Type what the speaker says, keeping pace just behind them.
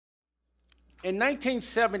In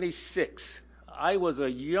 1976, I was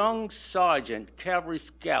a young sergeant, cavalry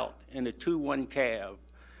scout in the 2-1 Cav.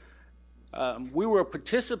 We were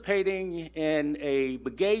participating in a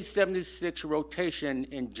Brigade 76 rotation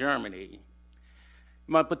in Germany.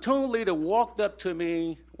 My platoon leader walked up to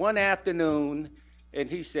me one afternoon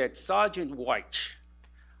and he said, "Sergeant Wyche,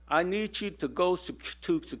 I need you to go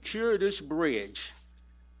to secure this bridge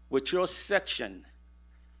with your section,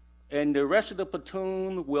 and the rest of the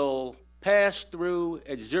platoon will pass through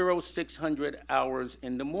at 0600 hours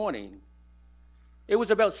in the morning." It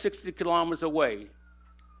was about 60 kilometers away,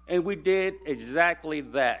 and we did exactly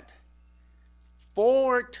that.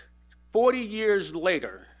 Forward 40 years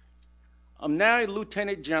later, I'm now a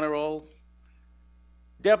Lieutenant General,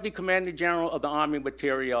 Deputy Commanding General of the Army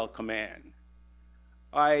Materiel Command.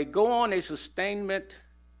 I go on a sustainment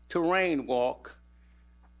terrain walk.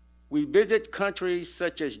 We visit countries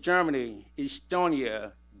such as Germany,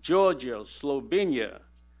 Estonia, Georgia, Slovenia,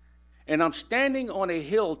 and I'm standing on a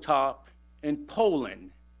hilltop in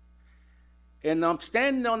Poland. And I'm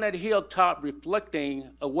standing on that hilltop reflecting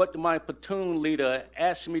on what my platoon leader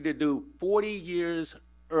asked me to do 40 years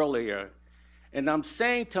earlier. And I'm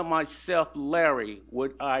saying to myself, Larry,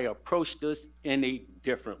 would I approach this any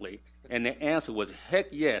differently? And the answer was, heck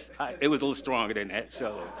yes. It was a little stronger than that.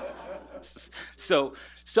 So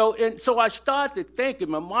I started thinking,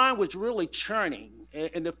 my mind was really churning.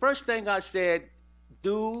 And the first thing I said,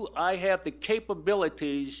 do I have the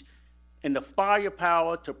capabilities and the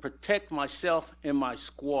firepower to protect myself and my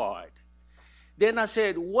squad? Then I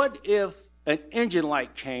said, what if an engine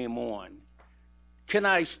light came on? Can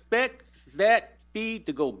I expect that feed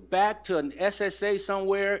to go back to an SSA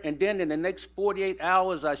somewhere, and then in the next 48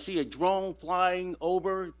 hours I see a drone flying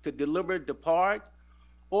over to deliver the part?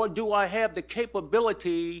 Or do I have the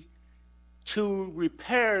capability to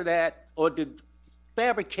repair that or to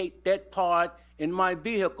fabricate that part in my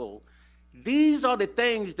vehicle? These are the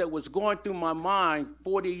things that was going through my mind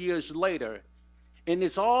 40 years later. And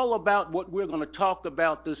it's all about what we're going to talk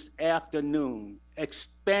about this afternoon,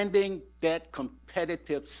 expanding that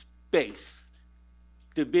competitive space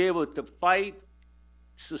to be able to fight,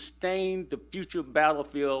 sustain the future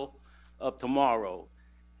battlefield of tomorrow.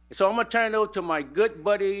 So I'm going to turn it over to my good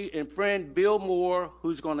buddy and friend, Bill Moore,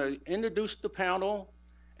 who's going to introduce the panel.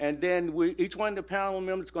 And then each one of the panel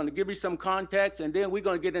members is going to give you some context, and then we're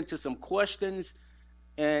going to get into some questions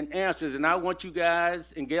and answers. And I want you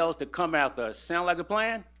guys and gals to come after us. Sound like a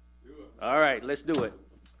plan? Do it. All right, let's do it.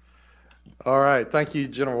 All right, thank you,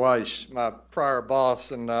 General Wyche, my prior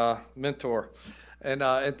boss and mentor. And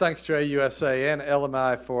thanks to AUSA and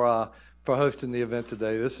LMI for hosting the event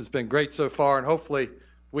today. This has been great so far, and hopefully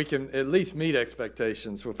we can at least meet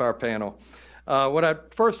expectations with our panel. What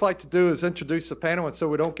I'd first like to do is introduce the panel, and so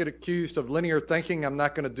we don't get accused of linear thinking, I'm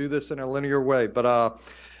not going to do this in a linear way. But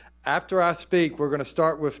after I speak, we're going to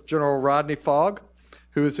start with General Rodney Fogg,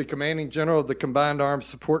 who is the Commanding General of the Combined Arms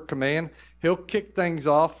Support Command. He'll kick things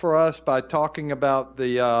off for us by talking about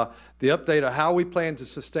the update of how we plan to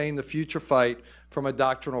sustain the future fight from a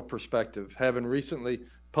doctrinal perspective, having recently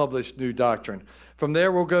published new doctrine. From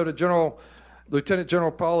there, we'll go to Lieutenant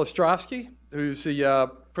General Paul Ostrowski, who's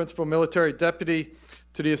the Principal Military Deputy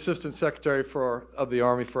to the Assistant Secretary of the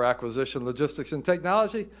Army for Acquisition, Logistics, and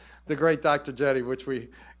Technology, the great Dr. Jetty, which we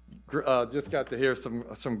just got to hear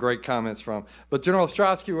some great comments from. But General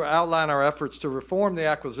Ostrowski will outline our efforts to reform the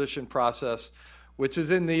acquisition process, which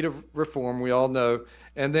is in need of reform, we all know,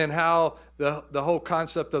 and then how the whole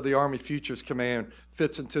concept of the Army Futures Command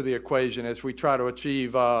fits into the equation as we try to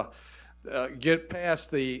achieve get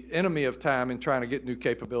past the enemy of time and trying to get new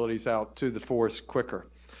capabilities out to the force quicker.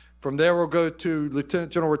 From there, we'll go to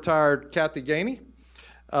Lieutenant General Retired Kathy Gainey,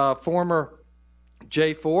 former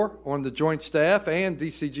J4 on the Joint Staff and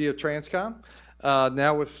DCG of Transcom,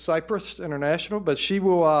 now with Cyprus International. But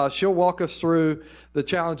she'll walk us through the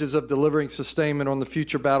challenges of delivering sustainment on the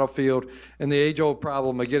future battlefield and the age-old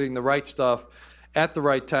problem of getting the right stuff at the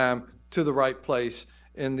right time to the right place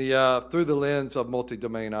in through the lens of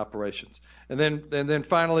multi-domain operations. And then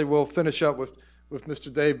finally, we'll finish up with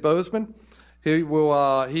Mr. Dave Bozeman. He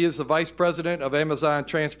is the Vice President of Amazon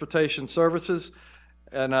Transportation Services,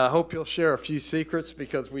 and I hope he'll share a few secrets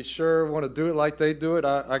because we sure want to do it like they do it,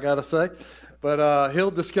 I got to say. But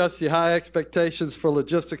he'll discuss the high expectations for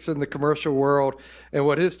logistics in the commercial world and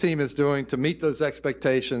what his team is doing to meet those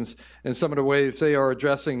expectations and some of the ways they are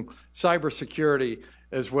addressing cybersecurity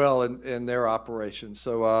as well in their operations.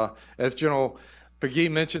 So as General Pagee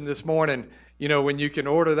mentioned this morning, you know, when you can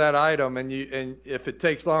order that item and if it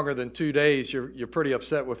takes longer than 2 days, you're pretty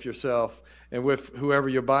upset with yourself and with whoever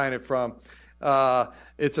you're buying it from.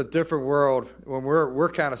 it's a different world when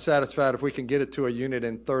we're kind of satisfied if we can get it to a unit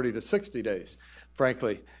in 30 to 60 days,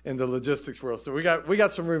 frankly, in the logistics world. So we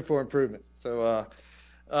got some room for improvement. So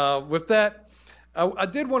with that, I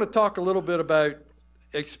did want to talk a little bit about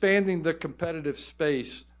expanding the competitive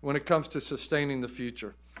space when it comes to sustaining the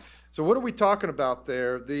future. So what are we talking about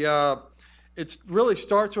there? It really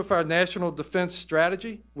starts with our national defense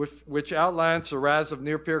strategy, which outlines the rise of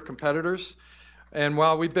near-peer competitors. And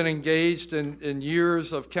while we've been engaged in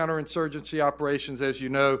years of counterinsurgency operations, as you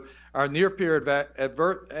know, our near-peer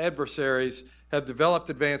adversaries have developed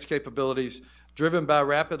advanced capabilities driven by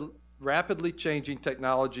rapidly changing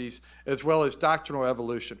technologies as well as doctrinal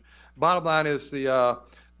evolution. Bottom line is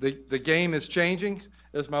the game is changing,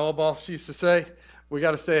 as my old boss used to say. We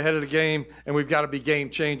got to stay ahead of the game, and we've got to be game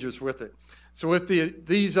changers with it. So with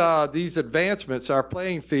these advancements, our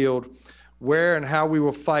playing field, where and how we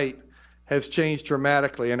will fight, has changed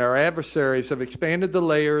dramatically, and our adversaries have expanded the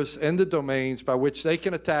layers and the domains by which they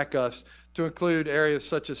can attack us to include areas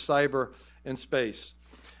such as cyber and space.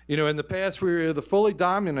 You know, in the past, we were either fully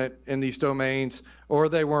dominant in these domains or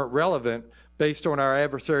they weren't relevant based on our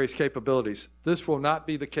adversaries' capabilities. This will not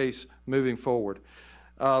be the case moving forward.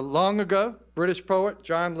 Long ago, British poet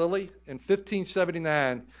John Lilly in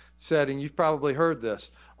 1579 said, and you've probably heard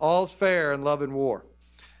this, all's fair in love and war.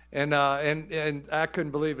 And I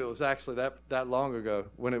couldn't believe it was actually that long ago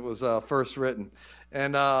when it was first written.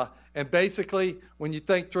 And basically, when you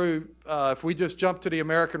think through, if we just jump to the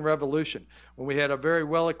American Revolution, when we had a very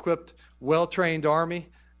well-equipped, well-trained army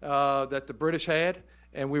that the British had,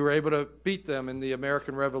 and we were able to beat them in the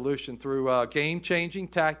American Revolution through game-changing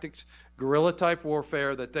tactics, guerrilla-type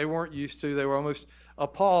warfare that they weren't used to. They were almost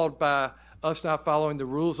appalled by us not following the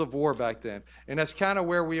rules of war back then. And that's kind of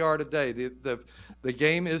where we are today. The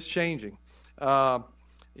game is changing.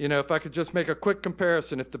 You know, if I could just make a quick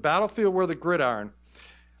comparison, if the battlefield were the gridiron,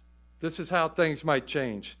 this is how things might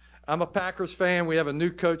change. I'm a Packers fan. We have a new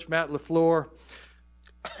coach, Matt LaFleur.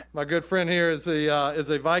 My good friend here is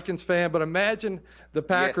a Vikings fan. But imagine the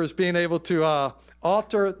Packers being able to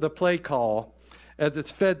alter the play call as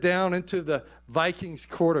it's fed down into the Vikings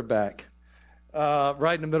quarterback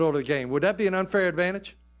right in the middle of the game. Would that be an unfair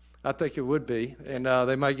advantage? I think it would be, and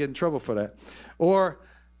they might get in trouble for that. Or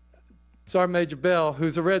Sergeant Major Bell,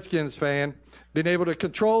 who's a Redskins fan, being able to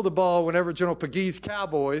control the ball whenever General Pegue's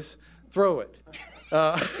Cowboys throw it.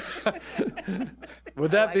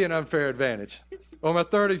 Would that be an unfair advantage? Or my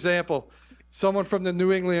third example, someone from the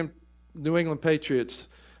New England Patriots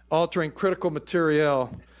altering critical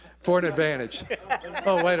material for an advantage.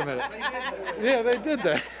 Oh, wait a minute. Yeah, they did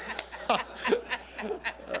that.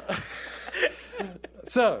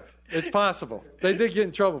 So, it's possible. They did get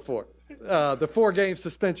in trouble for it. The 4-game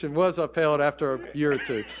suspension was upheld after a year or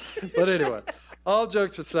two. But anyway, all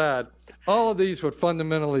jokes aside, all of these would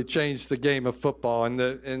fundamentally change the game of football.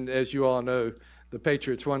 And as you all know, the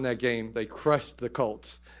Patriots won that game. They crushed the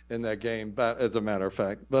Colts in that game, as a matter of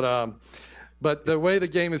fact. But the way the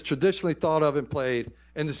game is traditionally thought of and played,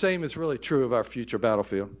 and the same is really true of our future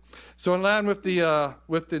battlefield. So in line with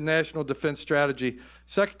the National Defense Strategy,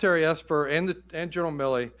 Secretary Esper and General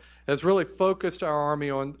Milley has really focused our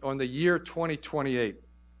Army on the year 2028.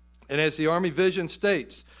 And as the Army vision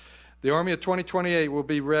states, the Army of 2028 will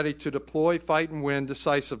be ready to deploy, fight, and win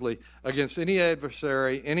decisively against any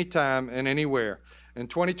adversary, anytime, and anywhere. And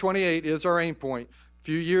 2028 is our aim point, a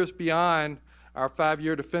few years beyond our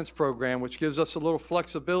 5-year defense program, which gives us a little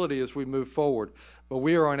flexibility as we move forward. But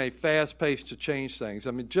we are on a fast pace to change things.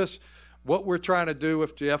 I mean, just what we're trying to do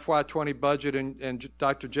with the FY20 budget, and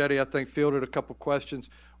Dr. Jetty, I think, fielded a couple questions.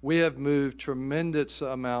 We have moved tremendous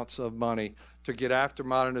amounts of money to get after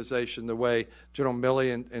modernization the way General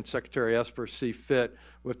Milley and Secretary Esper see fit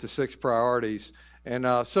with the 6 priorities. And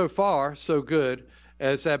so far, so good,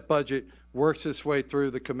 as that budget works its way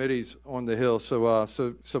through the committees on the Hill. So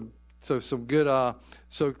some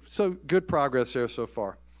good progress there so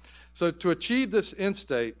far. So to achieve this end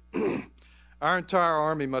state, our entire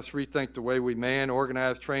Army must rethink the way we man,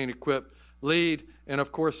 organize, train, equip, lead, and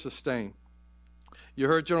of course sustain. You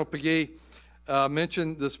heard General Pegue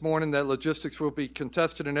mention this morning that logistics will be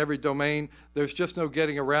contested in every domain. There's just no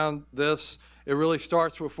getting around this. It really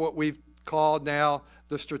starts with what we've called now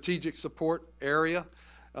the strategic support area.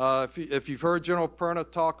 If you've heard General Perna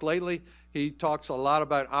talk lately, he talks a lot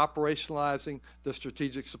about operationalizing the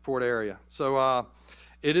strategic support area. So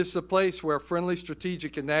it is the place where friendly,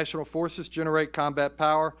 strategic, and national forces generate combat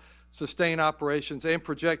power, sustain operations, and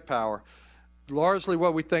project power. Largely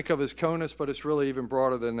what we think of as CONUS, but it's really even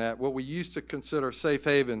broader than that. What we used to consider safe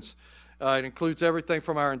havens. It includes everything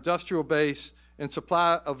from our industrial base and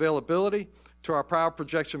supply availability to our power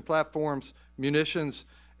projection platforms, munitions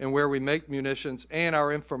and where we make munitions, and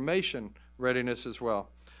our information readiness as well.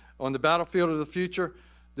 On the battlefield of the future,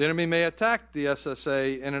 the enemy may attack the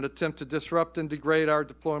SSA in an attempt to disrupt and degrade our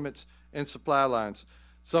deployments and supply lines.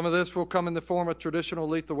 Some of this will come in the form of traditional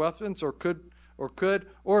lethal weapons or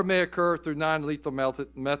it may occur through non-lethal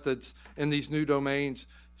methods in these new domains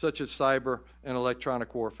such as cyber and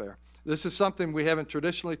electronic warfare. This is something we haven't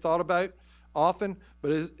traditionally thought about often,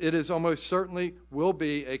 but it is almost certainly will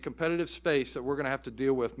be a competitive space that we're going to have to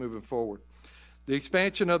deal with moving forward. The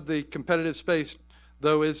expansion of the competitive space,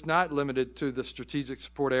 though, is not limited to the strategic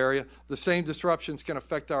support area. The same disruptions can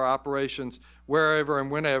affect our operations wherever and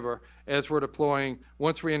whenever as we're deploying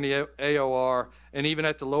once we're in the AOR and even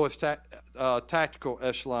at the lowest tactical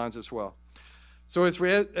echelons as well. So as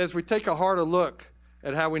we take a harder look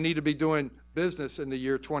at how we need to be doing business in the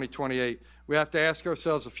year 2028, we have to ask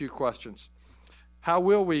ourselves a few questions. How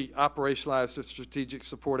will we operationalize the strategic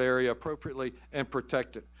support area appropriately and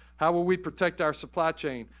protect it? How will we protect our supply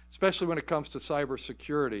chain, especially when it comes to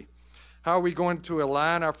cybersecurity? How are we going to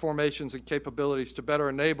align our formations and capabilities to better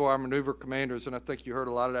enable our maneuver commanders? And I think you heard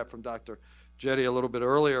a lot of that from Dr. Jetty a little bit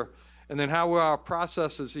earlier. And then how will our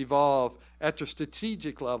processes evolve at the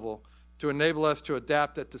strategic level to enable us to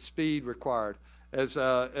adapt at the speed required? As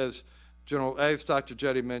Dr.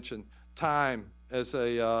 Jetty mentioned, time as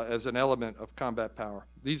an element of combat power.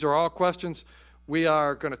 These are all questions we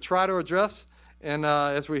are going to try to address. And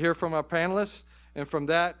as we hear from our panelists, and from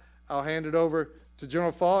that, I'll hand it over to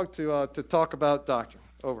General Fogg to talk about doctrine.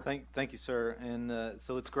 Over. Thank you, sir. And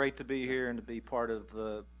so it's great to be here and to be part of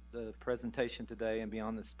the presentation today and be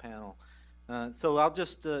on this panel. So I'll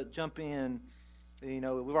just jump in. You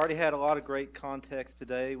know, we've already had a lot of great context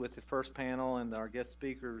today with the first panel and our guest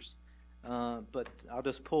speakers, but I'll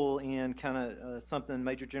just pull in kind of something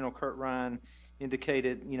Major General Kurt Ryan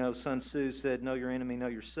indicated. You know, Sun Tzu said, know your enemy, know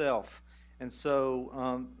yourself. And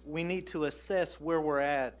so we need to assess where we're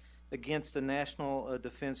at against the national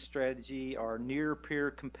defense strategy, our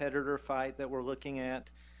near-peer competitor fight that we're looking at,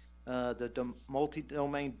 the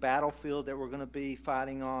multi-domain battlefield that we're going to be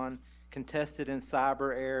fighting on, contested in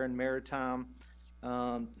cyber, air, and maritime,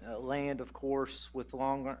 land, of course, with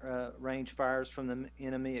long-range fires from the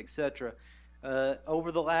enemy, etc.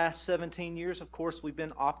 Over the last 17 years, of course, we've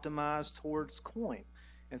been optimized towards COIN.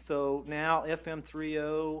 And so now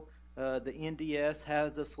FM30, the NDS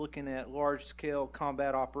has us looking at large-scale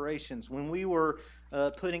combat operations. When we were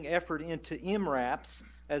putting effort into MRAPs,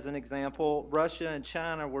 as an example, Russia and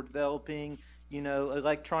China were developing, you know,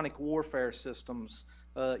 electronic warfare systems,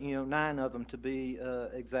 9 of them to be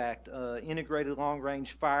exact, integrated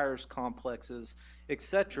long-range fires complexes,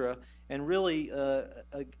 etc. And really,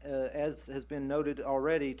 as has been noted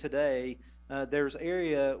already today, there's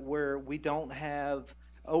area where we don't have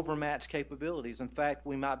overmatched capabilities. In fact,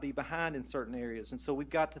 we might be behind in certain areas. And so we've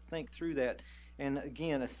got to think through that and,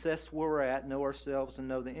 again, assess where we're at, know ourselves and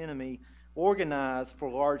know the enemy, organize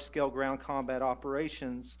for large-scale ground combat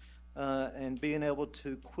operations, and being able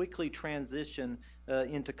to quickly transition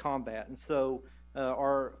into combat. And so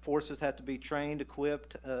our forces have to be trained,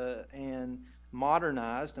 equipped, and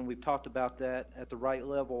modernized, and we've talked about that at the right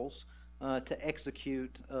levels, to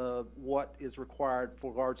execute what is required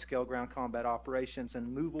for large-scale ground combat operations and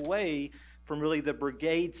move away from really the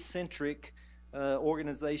brigade-centric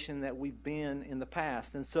organization that we've been in the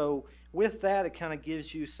past. And so with that, it kind of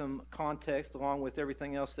gives you some context, along with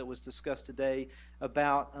everything else that was discussed today,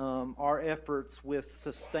 about our efforts with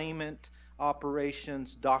sustainment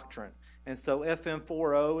operations doctrine. And so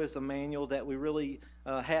FM40 is a manual that we really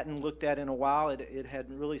hadn't looked at in a while. It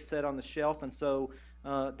hadn't really sat on the shelf, and so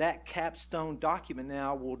that capstone document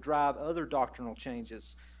now will drive other doctrinal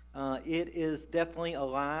changes. It is definitely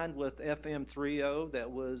aligned with FM30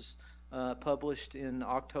 that was published in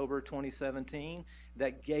October 2017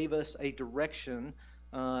 that gave us a direction,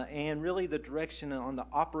 and really the direction on the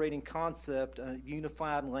operating concept,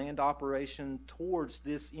 unified land operation towards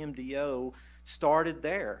this MDO started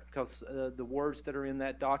there, because the words that are in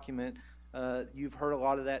that document, you've heard a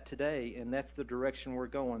lot of that today, and that's the direction we're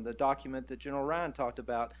going. The document that General Ryan talked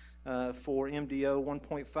about for MDO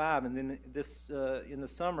 1.5, and then this in the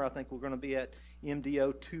summer, I think we're going to be at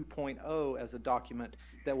MDO 2.0 as a document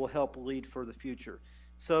that will help lead for the future.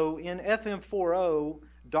 So in FM40,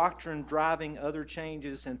 doctrine driving other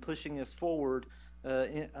changes and pushing us forward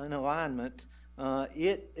in alignment,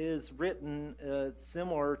 it is written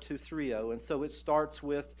similar to 3.0, and so it starts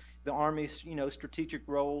with the Army's, strategic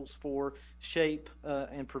roles for shape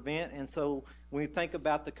and prevent. And so when we think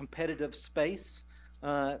about the competitive space,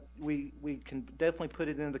 we can definitely put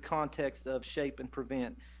it in the context of shape and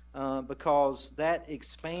prevent, because that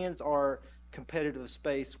expands our competitive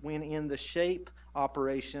space when in the shape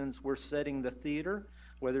operations we're setting the theater,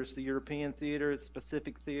 whether it's the European theater, the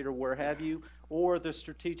Pacific theater, where have you, or the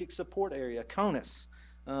strategic support area, CONUS.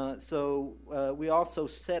 We also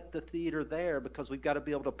set the theater there because we've got to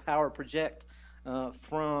be able to power project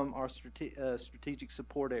from our strategic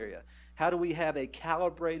support area. How do we have a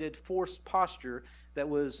calibrated force posture that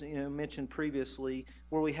was mentioned previously,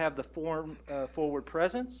 where we have the forward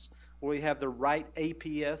presence, where we have the right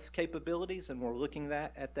APS capabilities, and we're looking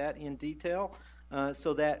at that in detail,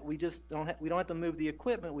 so that we don't have to move the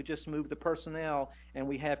equipment, we just move the personnel, and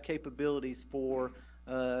we have capabilities for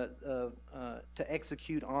to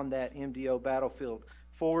execute on that MDO battlefield.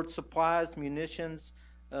 Forward supplies, munitions,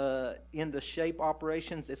 in the shape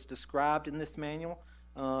operations, it's described in this manual.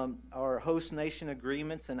 Our host nation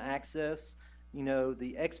agreements and access,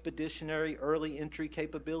 the expeditionary early entry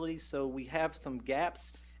capabilities. So we have some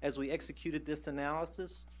gaps as we executed this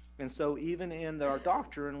analysis. And so even in our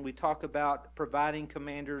doctrine, we talk about providing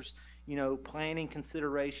commanders, planning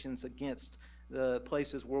considerations against the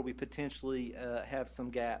places where we potentially have some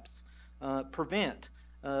gaps. Prevent,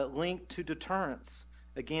 linked to deterrence.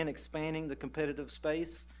 Again, expanding the competitive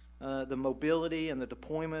space, the mobility and the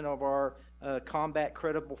deployment of our combat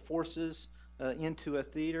credible forces into a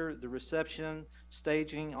theater, the reception,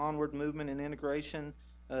 staging, onward movement, and integration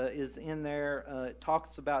is in there. It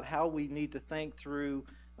talks about how we need to think through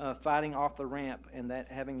fighting off the ramp and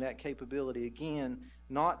having that capability. Again,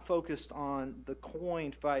 not focused on the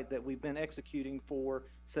coined fight that we've been executing for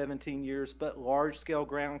 17 years, but large-scale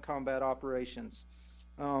ground combat operations.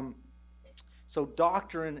 So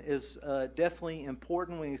doctrine is definitely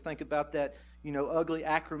important when you think about that, ugly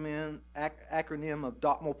acronym of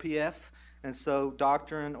DOTMLPF. And so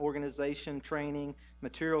doctrine, organization, training,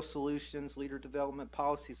 material solutions, leader development,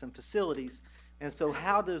 policies, and facilities. And so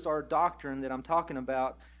how does our doctrine that I'm talking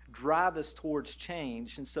about drive us towards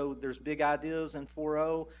change? And so there's big ideas in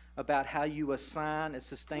 4.0 about how you assign a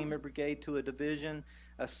sustainment brigade to a division,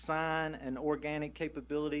 assign an organic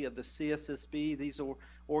capability of the CSSB. These are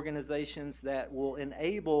organizations that will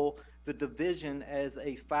enable the division as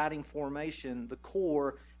a fighting formation. The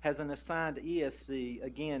Corps has an assigned ESC,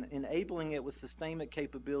 again, enabling it with sustainment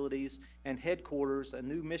capabilities and headquarters, a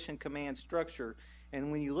new mission command structure.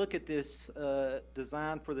 And when you look at this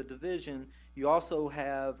design for the division, you also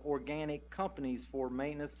have organic companies for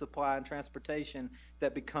maintenance, supply, and transportation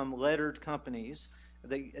that become lettered companies.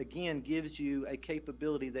 They, again, gives you a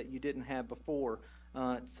capability that you didn't have before,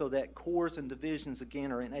 so that corps and divisions,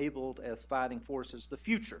 again, are enabled as fighting forces. The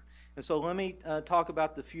future. And so let me talk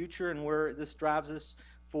about the future and where this drives us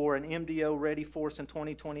for an MDO-ready force in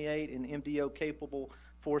 2028 and MDO-capable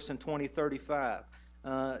force in 2035.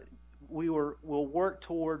 We'll work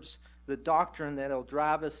towards the doctrine that will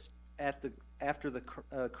drive us after the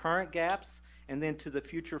current gaps and then to the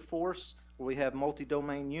future force, where we have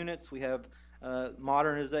multi-domain units, we have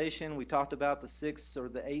modernization. We talked about the 6 or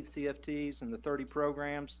the 8 CFTs and the 30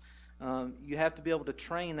 programs. You have to be able to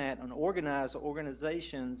train that and organize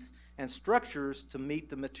organizations and structures to meet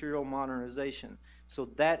the material modernization. So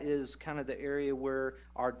that is kind of the area where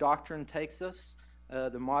our doctrine takes us,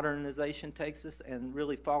 the modernization takes us, and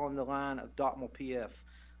really following the line of DOTMLPF.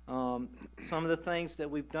 Some of the things that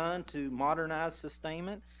we've done to modernize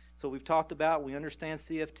sustainment. So we've talked about, we understand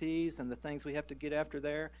CFTs and the things we have to get after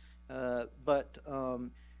there, but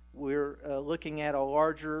we're looking at a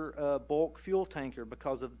larger bulk fuel tanker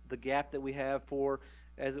because of the gap that we have for,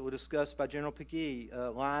 as it was discussed by General Peggy,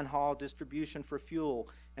 line haul distribution for fuel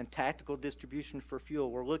and tactical distribution for fuel.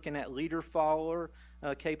 We're looking at leader follower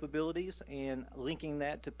capabilities and linking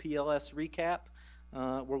that to PLS recap.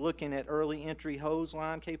 We're looking at early entry hose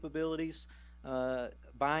line capabilities,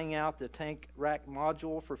 buying out the tank rack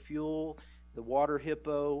module for fuel, the water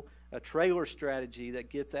hippo, a trailer strategy that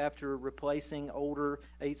gets after replacing older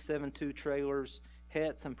 872 trailers,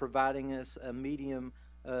 HETs, and providing us a medium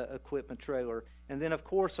equipment trailer. And then, of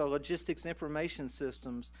course, our logistics information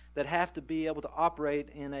systems that have to be able to operate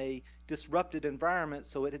in a disrupted environment,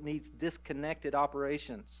 so it needs disconnected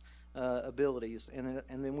operations abilities. And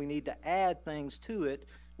then we need to add things to it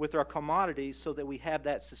with our commodities so that we have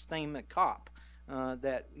that sustainment COP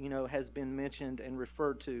that has been mentioned and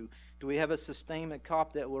referred to. Do we have a sustainment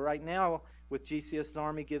COP that will right now with GCS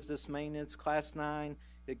Army gives us maintenance class 9,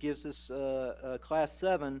 it gives us class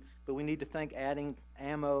 7, but we need to think adding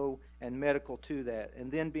ammo and medical to that,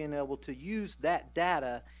 and then being able to use that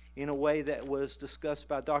data in a way that was discussed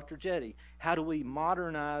by Dr. Jetty. How do we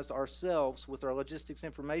modernize ourselves with our logistics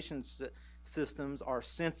information systems are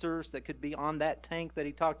sensors that could be on that tank that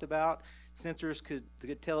he talked about. Sensors could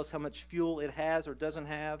tell us how much fuel it has or doesn't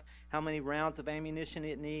have, how many rounds of ammunition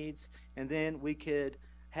it needs, and then we could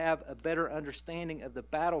have a better understanding of the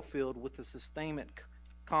battlefield with the sustainment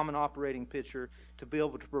common operating picture to be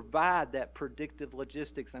able to provide that predictive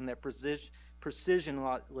logistics and that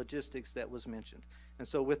precision logistics that was mentioned. And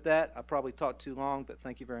so with that, I probably talked too long, but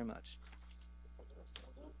thank you very much.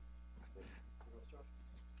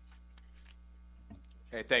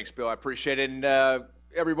 Hey, thanks, Bill. I appreciate it. And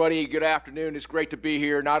everybody, good afternoon. It's great to be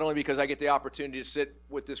here, not only because I get the opportunity to sit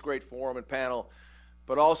with this great forum and panel,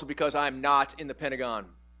 but also because I'm not in the Pentagon.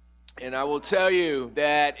 And I will tell you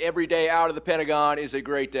that every day out of the Pentagon is a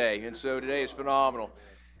great day. And so today is phenomenal.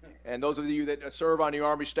 And those of you that serve on the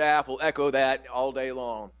Army staff will echo that all day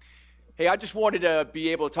long. Hey, I just wanted to be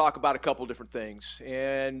able to talk about a couple different things.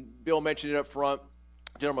 And Bill mentioned it up front.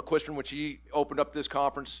 General McQuistron, when he opened up this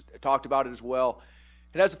conference, talked about it as well.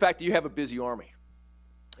 And that's the fact that you have a busy Army.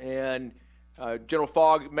 And General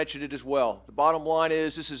Fogg mentioned it as well. The bottom line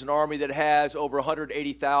is this is an Army that has over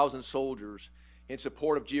 180,000 soldiers in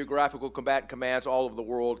support of geographical combatant commands all over the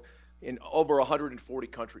world in over 140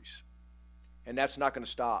 countries. And that's not going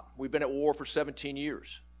to stop. We've been at war for 17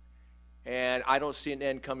 years. And I don't see an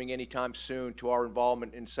end coming anytime soon to our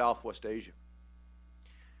involvement in Southwest Asia.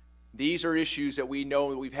 These are issues that we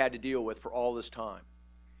know that we've had to deal with for all this time.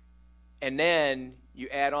 And then you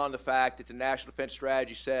add on the fact that the National Defense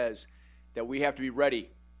Strategy says that we have to be ready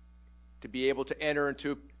to be able to enter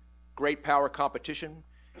into great power competition,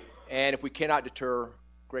 and if we cannot deter,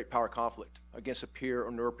 great power conflict against a peer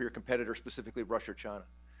or near-peer competitor, specifically Russia or China.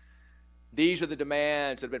 These are the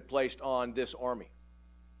demands that have been placed on this Army.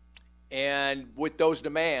 And with those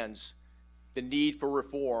demands, the need for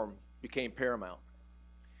reform became paramount.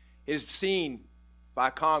 It is seen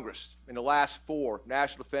by Congress in the last 4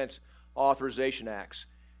 National Defense Authorization Acts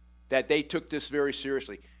that they took this very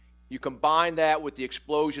seriously. You combine that with the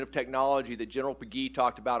explosion of technology that General McGee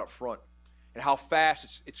talked about up front and how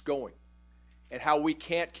fast it's going and how we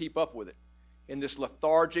can't keep up with it in this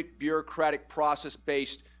lethargic, bureaucratic,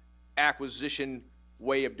 process-based acquisition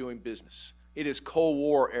way of doing business. It is Cold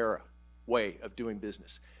War era way of doing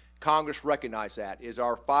business. Congress recognized that. It is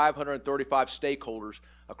our 535 stakeholders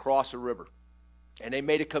across the river. And they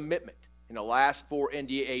made a commitment in the last 4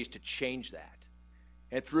 NDAs to change that.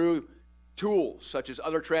 And through tools such as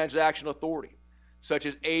other transaction authority, such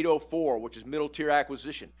as 804, which is middle tier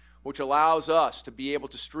acquisition, which allows us to be able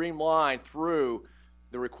to streamline through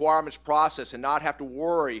the requirements process and not have to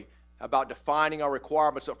worry about defining our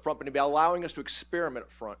requirements up front, but allowing us to experiment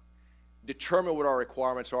up front, determine what our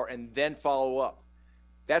requirements are, and then follow up.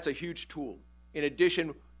 That's a huge tool. In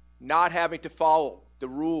addition, not having to follow the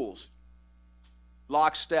rules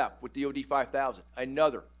lockstep with DoD 5000,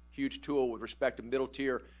 another huge tool with respect to middle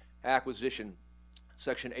tier acquisition,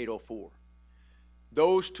 Section 804.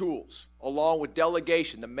 Those tools, along with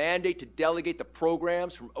delegation, the mandate to delegate the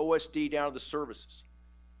programs from OSD down to the services,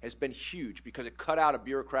 has been huge because it cut out a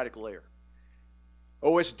bureaucratic layer.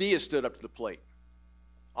 OSD has stood up to the plate.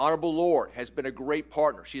 Honorable Lord has been a great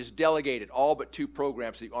partner. She has delegated all but 2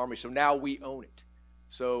 programs to the Army, so now we own it.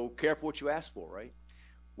 So careful what you ask for, right?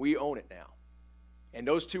 We own it now. And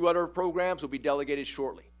those 2 other programs will be delegated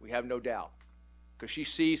shortly, we have no doubt, because she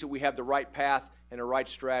sees that we have the right path and the right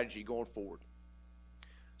strategy going forward.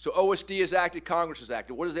 So OSD has acted, Congress has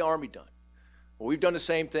acted. What has the Army done? Well, we've done the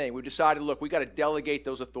same thing. We've decided, look, we've got to delegate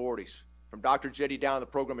those authorities from Dr. Jetty down to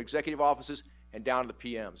the program executive offices and down to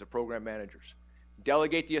the PMs, the program managers.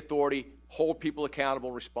 Delegate the authority, hold people accountable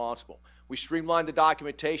and responsible. We streamlined the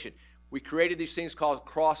documentation. We created these things called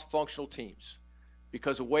cross-functional teams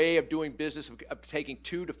because a way of doing business of taking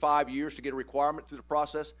 2 to 5 years to get a requirement through the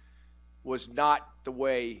process was not the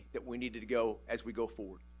way that we needed to go as we go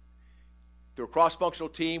forward. Through a cross-functional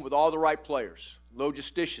team with all the right players,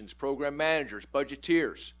 logisticians, program managers,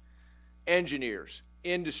 budgeteers, engineers,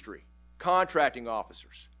 industry, contracting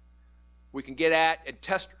officers, we can get at, and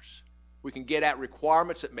testers, we can get at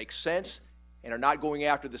requirements that make sense and are not going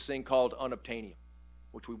after this thing called unobtainium,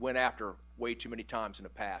 which we went after way too many times in the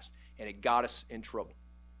past, and it got us in trouble.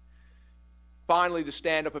 Finally, the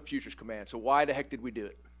stand-up of Futures Command. So why the heck did we do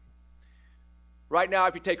it? Right now,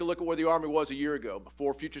 if you take a look at where the Army was a year ago,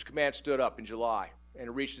 before Futures Command stood up in July and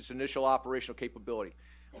it reached its initial operational capability,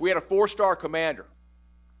 we had a 4-star commander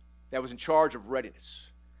that was in charge of readiness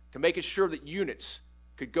to making sure that units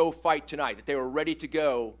could go fight tonight, that they were ready to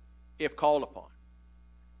go if called upon.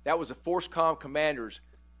 That was a FORSCOM commander's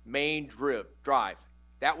main drive.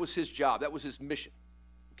 That was his job. That was his mission.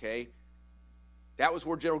 Okay? That was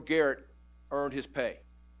where General Garrett earned his pay.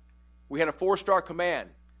 We had a 4-star command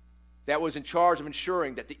that was in charge of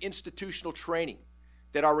ensuring that the institutional training,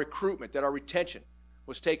 that our recruitment, that our retention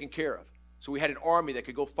was taken care of. So we had an Army that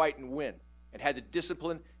could go fight and win and had the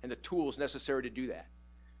discipline and the tools necessary to do that.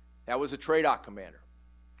 That was the TRADOC commander,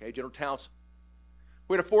 okay, General Townsend.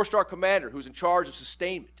 We had a 4-star commander who's in charge of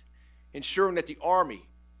sustainment, ensuring that the Army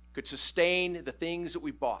could sustain the things that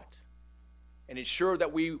we bought and ensure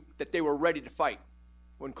that they were ready to fight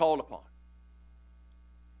when called upon.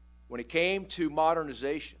 When it came to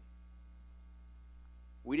modernization,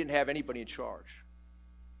 we didn't have anybody in charge.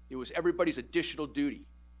 It was everybody's additional duty.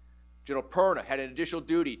 General Perna had an additional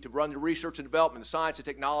duty to run the research and development, the science and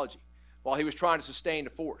technology, while he was trying to sustain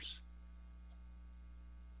the force.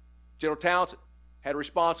 General Townsend had a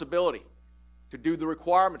responsibility to do the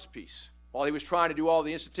requirements piece while he was trying to do all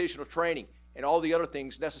the institutional training and all the other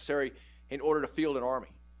things necessary in order to field an Army.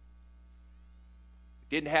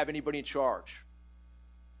 Didn't have anybody in charge.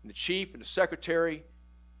 And the chief and the secretary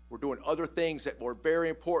were doing other things that were very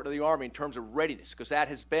important to the Army in terms of readiness, because that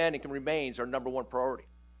has been and remains our #1 priority.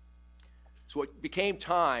 So it became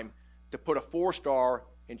time to put a 4-star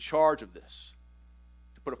in charge of this,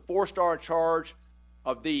 to put a 4-star in charge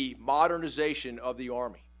of the modernization of the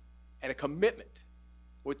Army, and a commitment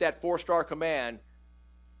with that 4-star command,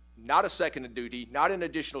 not a second in duty, not an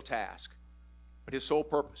additional task, but his sole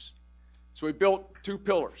purpose. So we built 2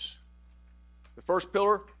 pillars. The first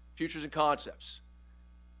pillar, futures and concepts.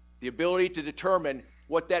 The ability to determine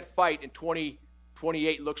what that fight in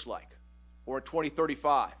 2028 looks like, or in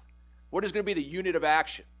 2035. What is going to be the unit of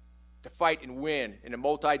action to fight and win in a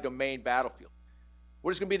multi-domain battlefield?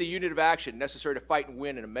 What is going to be the unit of action necessary to fight and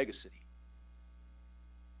win in a megacity?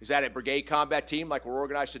 Is that a brigade combat team like we're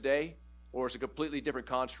organized today, or is it a completely different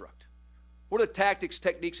construct? What are the tactics,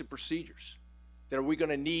 techniques, and procedures that are we going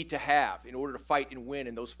to need to have in order to fight and win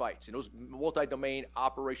in those fights, in those multi-domain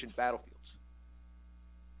operation battlefields?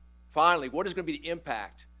 Finally, what is going to be the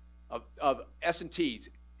impact of S&Ts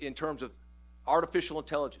in terms of artificial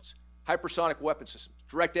intelligence, hypersonic weapon systems,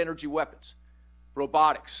 direct energy weapons,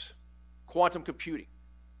 robotics, quantum computing?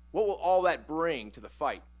 What will all that bring to the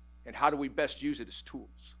fight, and how do we best use it as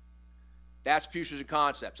tools? That's futures and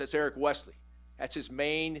concepts. That's Eric Wesley. That's his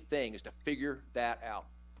main thing, is to figure that out.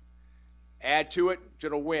 Add to it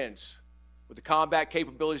General Wins with the Combat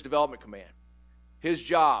Capabilities Development Command. His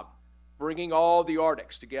job, bringing all the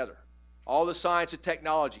ARDEX together, all the science and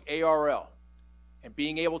technology, ARL, and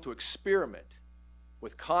being able to experiment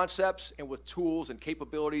with concepts and with tools and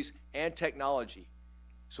capabilities and technology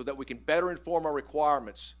so that we can better inform our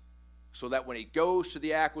requirements, so that when it goes to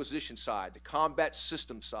the acquisition side, the combat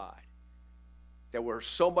system side, that we're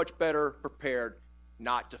so much better prepared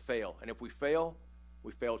not to fail. And if we fail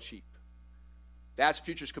cheap. That's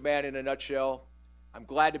Futures Command in a nutshell. I'm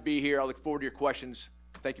glad to be here. I look forward to your questions.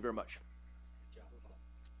 Thank you very much.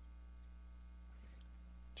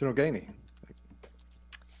 General Gainey.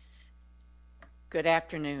 Good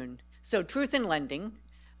afternoon. So truth in lending,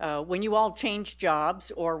 when you all change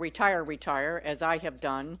jobs or retire, as I have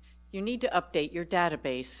done, you need to update your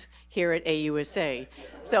database here at AUSA.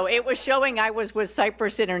 So it was showing I was with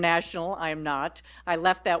Cypress International. I am not. I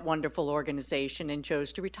left that wonderful organization and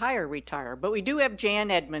chose to retire. But we do have Jan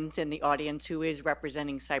Edmonds in the audience, who is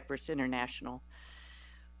representing Cypress International.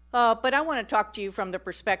 But I want to talk to you from the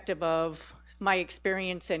perspective of my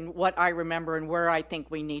experience and what I remember and where I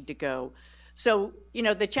think we need to go. So,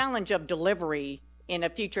 the challenge of delivery in a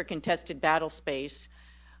future contested battle space,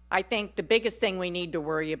 I think the biggest thing we need to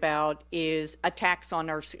worry about is attacks on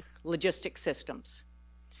our logistics systems.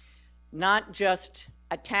 Not just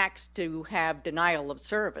attacks to have denial of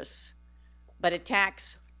service, but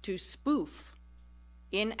attacks to spoof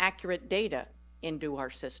inaccurate data into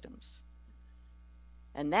our systems.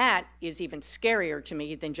 And that is even scarier to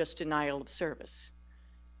me than just denial of service.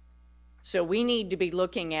 So we need to be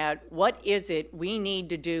looking at what is it we need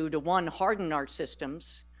to do to, one, harden our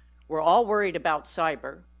systems. We're all worried about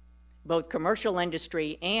cyber, both commercial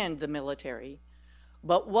industry and the military.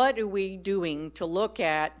 But what are we doing to look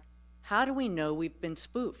at how do we know we've been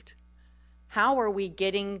spoofed? How are we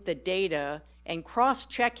getting the data and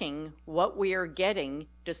cross-checking what we are getting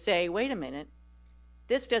to say, wait a minute,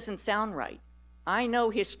 this doesn't sound right. I know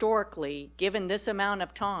historically, given this amount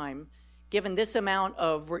of time, given this amount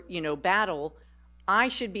of battle, I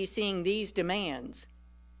should be seeing these demands,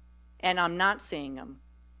 and I'm not seeing them.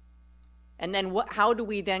 And then how do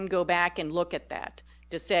we then go back and look at that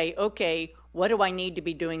to say, okay, what do I need to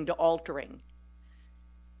be doing to altering?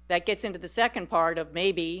 That gets into the second part of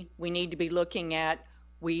maybe we need to be looking at,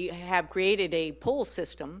 we have created a pull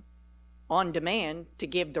system on demand to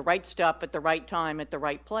give the right stuff at the right time at the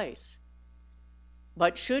right place.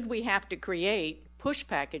 But should we have to create push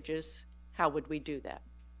packages, how would we do that?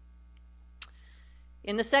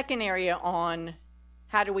 In the second area on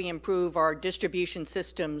how do we improve our distribution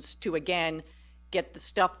systems to, again, get the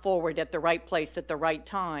stuff forward at the right place at the right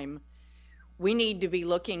time, we need to be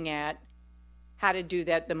looking at how to do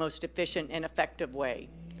that the most efficient and effective way.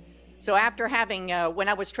 So after having, when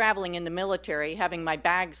I was traveling in the military, having my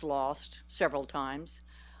bags lost several times,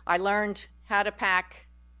 I learned how to pack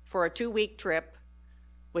for a 2-week trip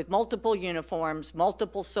with multiple uniforms,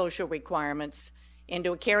 multiple social requirements,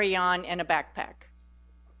 into a carry-on and a backpack.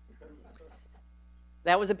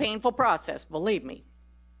 That was a painful process, believe me.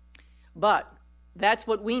 But that's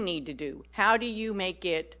what we need to do. How do you make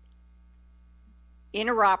it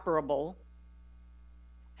interoperable?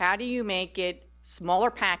 How do you make it smaller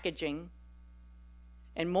packaging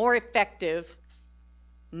and more effective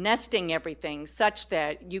nesting everything such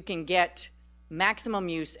that you can get maximum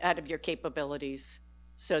use out of your capabilities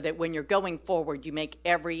so that when you're going forward, you make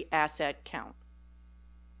every asset count?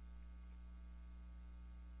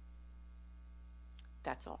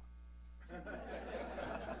 That's all.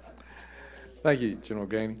 Thank you, General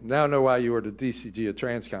Gainey. Now I know why you were the DCG of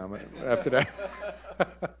Transcom after that.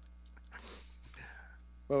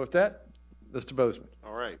 Well, with that, Mr. Bozeman.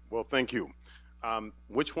 All right. Well, thank you.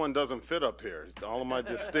 Which one doesn't fit up here? All of my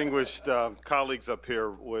distinguished colleagues up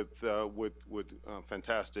here with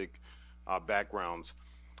fantastic backgrounds.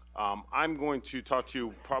 I'm going to talk to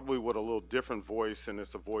you probably with a little different voice, and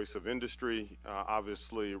it's a voice of industry,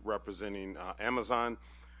 obviously representing Amazon.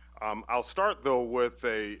 I'll start, though, with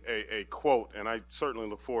a quote, and I certainly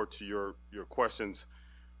look forward to your questions.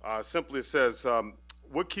 Simply it says,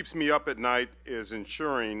 what keeps me up at night is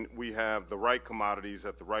ensuring we have the right commodities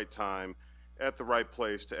at the right time, at the right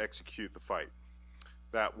place to execute the fight.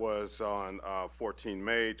 That was on 14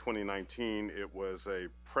 May 2019. It was a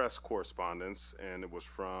press correspondence, and it was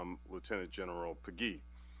from Lieutenant General Fogg.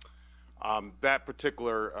 That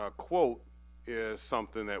particular quote is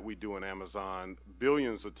something that we do in Amazon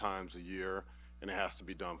billions of times a year, and it has to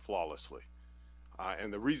be done flawlessly.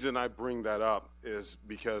 And the reason I bring that up is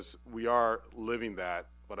because we are living that,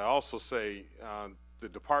 but I also say the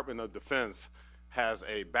Department of Defense has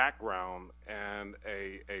a background and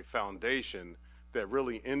a foundation that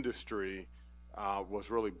really industry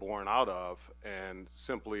was really born out of and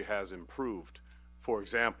simply has improved. For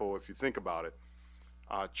example, if you think about it,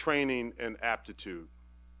 training and aptitude,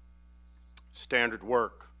 standard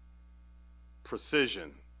work,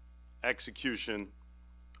 precision, execution,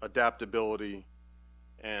 adaptability,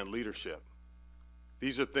 and leadership.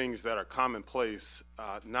 These are things that are commonplace,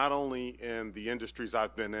 not only in the industries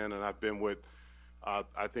I've been in, and I've been with,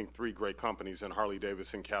 I think, 3 great companies in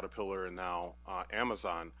Harley-Davidson, Caterpillar, and now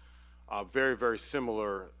Amazon. Very, very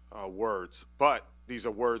similar words, but these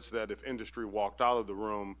are words that if industry walked out of the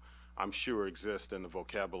room, I'm sure exist in the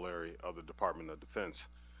vocabulary of the Department of Defense.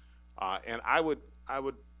 And I would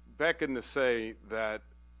beckon to say that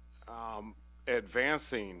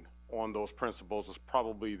advancing on those principles is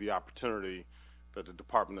probably the opportunity that the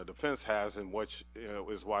Department of Defense has, and which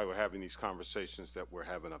is why we're having these conversations that we're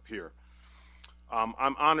having up here.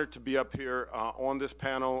 I'm honored to be up here on this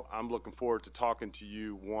panel. I'm looking forward to talking to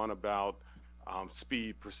you, one, about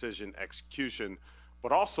speed, precision, execution,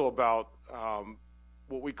 but also about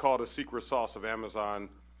what we call the secret sauce of Amazon.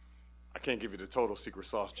 I can't give you the total secret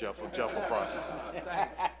sauce, Jeff will probably.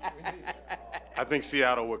 I think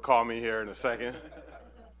Seattle would call me here in a second.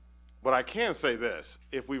 But I can say this,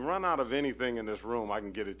 if we run out of anything in this room, I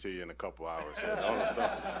can get it to you in a couple hours. So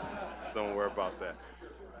don't worry about that.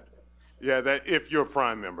 Yeah, that if you're a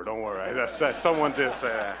Prime member, don't worry. That's someone did say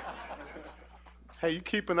that. Hey, you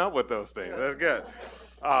keeping up with those things. That's good.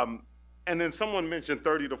 And then someone mentioned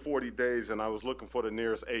 30 to 40 days, and I was looking for the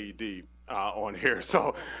nearest AED on here.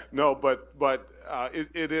 So no, but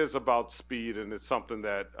it is about speed, and it's something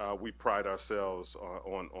that we pride ourselves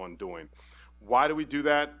on doing. Why do we do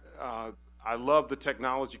that? I love the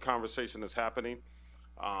technology conversation that's happening.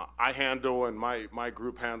 I handle, and my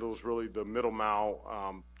group handles, really the middle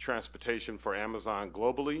mile transportation for Amazon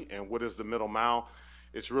globally. And what is the middle mile?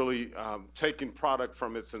 It's really taking product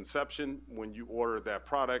from its inception when you order that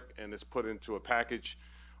product and it's put into a package,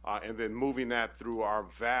 and then moving that through our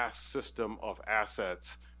vast system of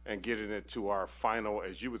assets and getting it to our final,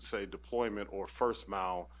 as you would say, deployment or first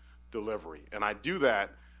mile delivery. And I do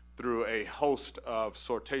that through a host of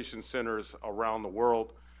sortation centers around the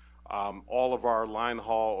world, all of our line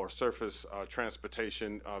haul or surface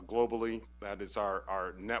transportation globally. That is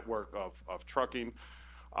our network of trucking,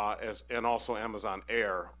 and also Amazon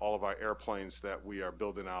Air, all of our airplanes that we are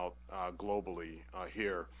building out globally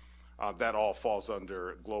here. That all falls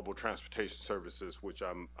under Global Transportation Services, which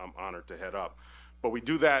I'm honored to head up. But we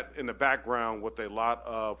do that in the background with a lot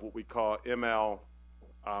of what we call ML,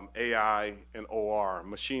 AI, and OR,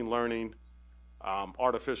 machine learning,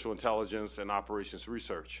 artificial intelligence, and operations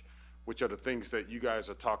research, which are the things that you guys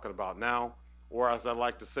are talking about now. Or as I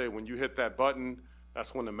like to say, when you hit that button,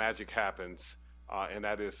 that's when the magic happens, and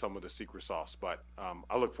that is some of the secret sauce. But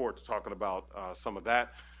I look forward to talking about some of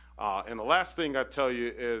that. And the last thing I tell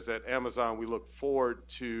you is at Amazon, we look forward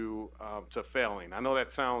to failing. I know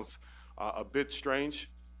that sounds a bit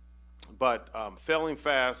strange, but failing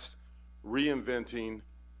fast, reinventing,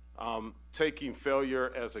 taking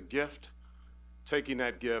failure as a gift, taking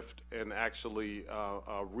that gift and actually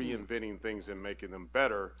reinventing things and making them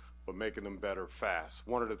better, but making them better fast.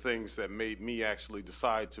 One of the things that made me actually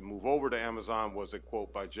decide to move over to Amazon was a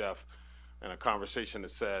quote by Jeff and a conversation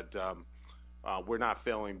that said, we're not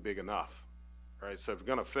failing big enough, right? So if you're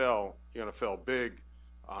gonna fail, you're gonna fail big,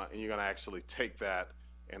 and you're gonna actually take that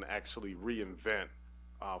and actually reinvent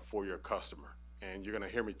for your customer. And you're gonna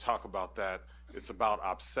hear me talk about that. It's about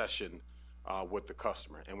obsession with the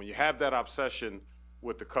customer. And when you have that obsession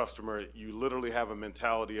with the customer, you literally have a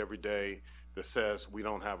mentality every day that says we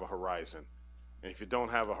don't have a horizon. And if you don't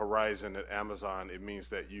have a horizon at Amazon, it means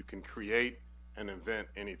that you can create and invent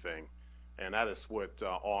anything. And that is what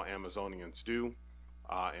all Amazonians do.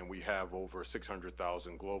 And we have over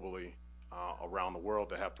 600,000 globally around the world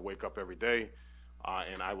that have to wake up every day.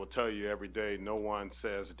 And I will tell you every day, no one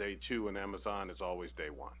says day 2 in Amazon, it's always day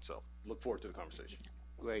 1. So look forward to the conversation.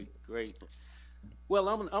 Great, great. Well,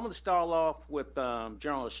 I'm going to start off with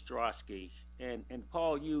General Ostrowski. And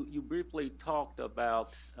Paul, you briefly talked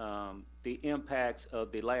about the impacts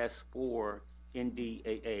of the last 4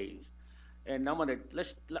 NDAAs. And I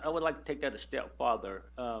would like to take that a step farther.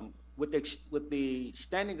 With the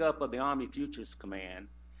standing up of the Army Futures Command,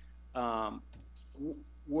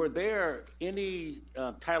 were there any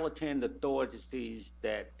Title 10 authorities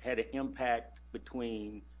that had an impact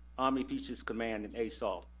between Army Futures Command and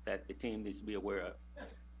ASOF that the team needs to be aware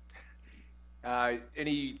of?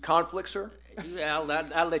 Any conflicts, sir? Yeah,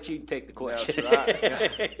 I'll let you take the question. That's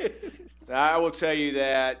right. I will tell you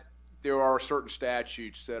that there are certain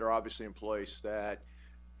statutes that are obviously in place that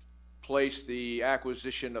place the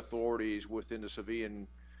acquisition authorities within the civilian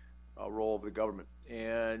role of the government.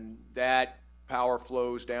 And that power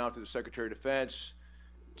flows down to the Secretary of Defense,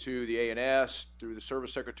 to the A&S, through the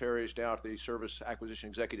service secretaries, down to the service acquisition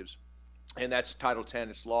executives. And that's Title 10,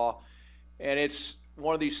 it's law. And it's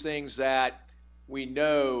one of these things that we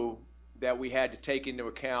know that we had to take into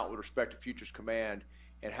account with respect to Futures Command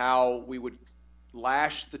and how we would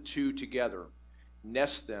lash the two together,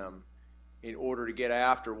 nest them in order to get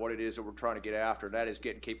after what it is that we're trying to get after, and that is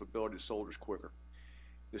getting capability to soldiers quicker.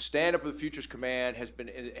 The stand-up of the Futures Command has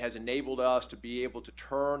enabled us to be able to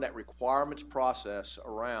turn that requirements process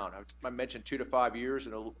around. I mentioned 2 to 5 years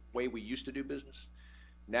in a way we used to do business.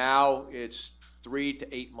 Now it's 3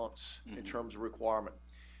 to 8 months in terms of requirement.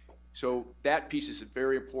 So that piece is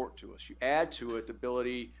very important to us. You add to it the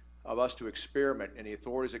ability of us to experiment, and the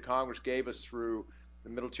authorities that Congress gave us through the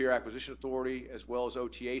Middle Tier Acquisition Authority as well as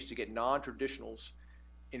OTAs to get non-traditionals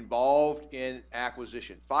involved in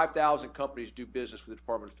acquisition. 5,000 companies do business with the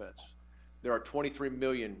Department of Defense. There are 23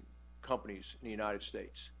 million companies in the United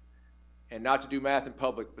States. And not to do math in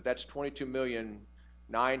public, but that's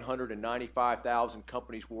 22,995,000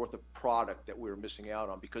 companies worth of product that we're missing out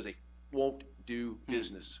on because they won't do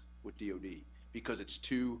business with DOD because it's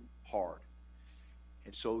too hard.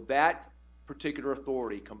 And so that particular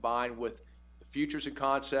authority, combined with the futures and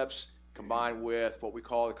concepts, combined with what we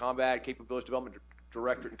call the Combat Capabilities Development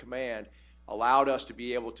Directorate and Command, allowed us to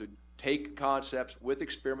be able to take concepts with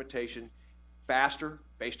experimentation faster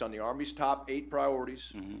based on the Army's top 8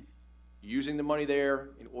 priorities, using the money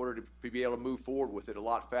there in order to be able to move forward with it a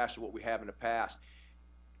lot faster than what we have in the past.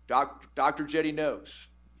 Dr. Jetty knows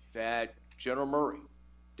that General Murray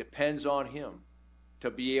depends on him to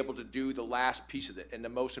be able to do the last piece of it, and the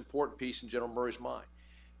most important piece in General Murray's mind.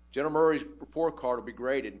 General Murray's report card will be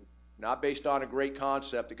graded not based on a great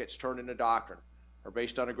concept that gets turned into doctrine or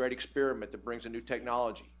based on a great experiment that brings a new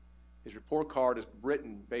technology. His report card is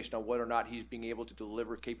written based on whether or not he's being able to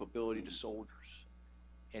deliver capability to soldiers.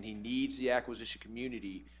 And he needs the acquisition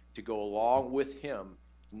community to go along with him,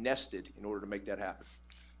 nested, in order to make that happen.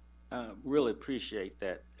 Really appreciate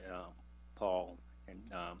that, Paul. And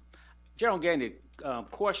General Gainey,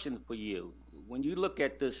 question for you. When you look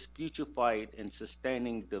at this future fight and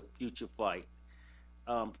sustaining the future fight,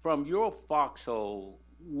 from your foxhole,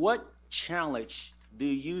 what challenge do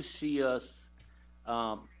you see us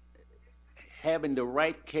having the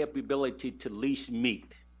right capability to least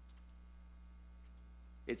meet?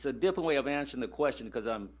 It's a different way of answering the question because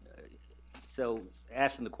so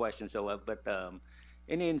asking the question. But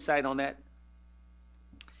any insight on that?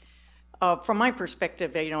 From my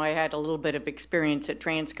perspective, I had a little bit of experience at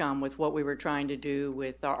Transcom with what we were trying to do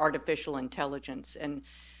with artificial intelligence. And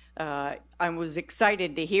I was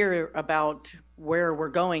excited to hear about where we're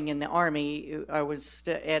going in the Army. I was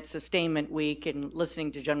at Sustainment Week and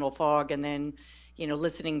listening to General Fogg and then,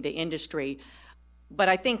 listening to industry. But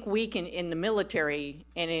I think we can, in the military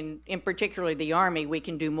and in particular the Army, we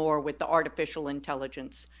can do more with the artificial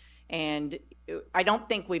intelligence. And I don't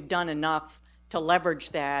think we've done enough to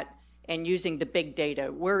leverage that and using the big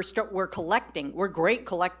data. We're collecting, we're great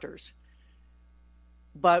collectors.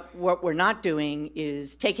 But what we're not doing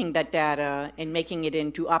is taking that data and making it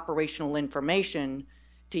into operational information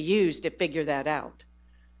to use to figure that out.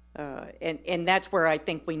 And that's where I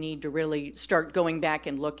think we need to really start going back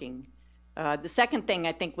and looking. The second thing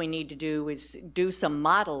I think we need to do is do some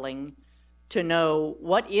modeling to know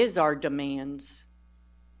what is our demands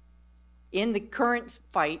in the current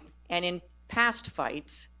fight and in past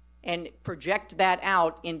fights, and project that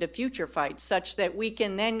out into future fights such that we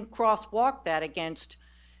can then crosswalk that against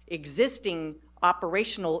existing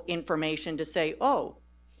operational information to say, oh,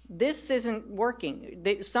 this isn't working.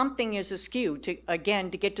 Something is askew to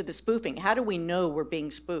get to the spoofing. How do we know we're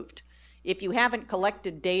being spoofed? If you haven't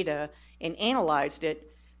collected data and analyzed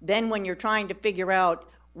it, then when you're trying to figure out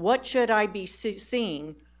what should I be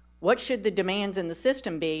seeing, what should the demands in the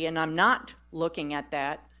system be, and I'm not looking at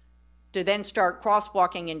that, to then start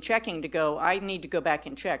crosswalking and checking to go, I need to go back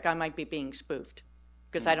and check. I might be being spoofed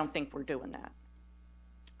because I don't think we're doing that.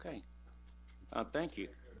 Okay. Thank you.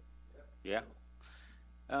 Yeah.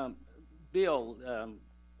 Bill,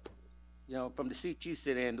 from the seat you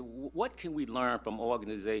sit in, what can we learn from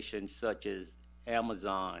organizations such as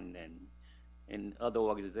Amazon and other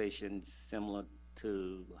organizations similar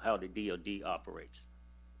to how the DoD operates?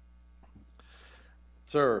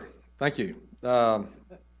 Sir, thank you.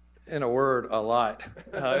 In a word, a lot.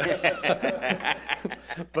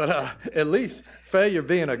 But at least failure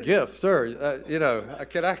being a gift, sir.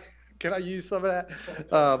 Can I use some of that?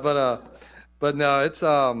 But no, it's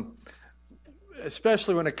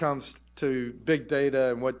especially when it comes to big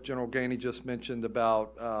data and what General Gainey just mentioned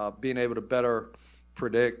about being able to better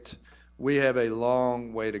predict. We have a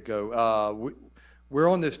long way to go. We're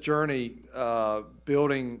on this journey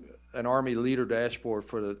building an Army leader dashboard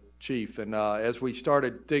for the chief, and as we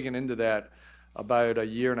started digging into that about a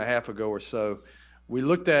year and a half ago or so, we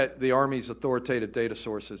looked at the Army's authoritative data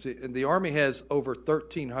sources. And the Army has over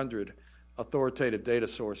 1,300 authoritative data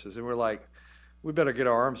sources, and we're like, we better get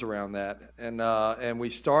our arms around that. And we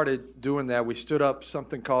started doing that. We stood up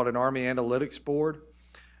something called an Army Analytics Board,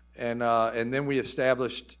 and then we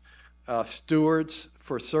established stewards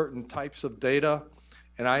for certain types of data,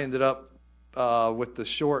 and I ended up with the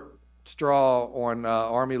short straw on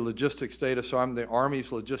Army logistics data, so I'm the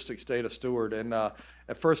Army's logistics data steward. And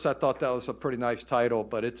at first I thought that was a pretty nice title,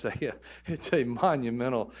 but it's a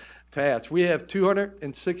monumental task. We have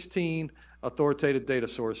 216 authoritative data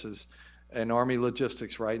sources in Army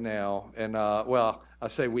logistics right now, and I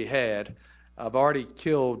say we had. I've already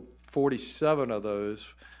killed 47 of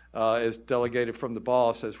those as delegated from the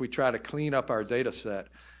boss as we try to clean up our data set.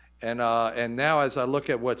 And now as I look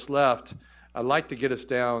at what's left, I'd like to get us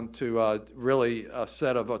down to really a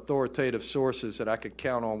set of authoritative sources that I could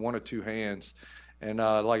count on one or two hands. And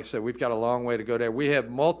like I said, we've got a long way to go there. We have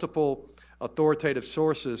multiple authoritative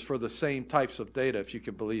sources for the same types of data, if you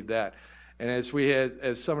can believe that. And as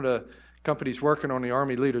some of the companies working on the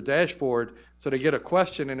Army Leader Dashboard, so they get a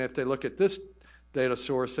question, and if they look at this data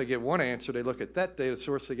source, they get one answer. They look at that data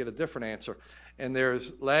source, they get a different answer. And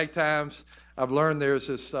there's lag times. I've learned there's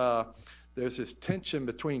this tension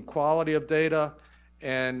between quality of data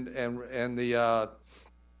and the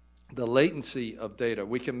latency of data.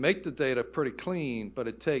 We can make the data pretty clean, but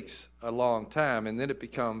it takes a long time, and then it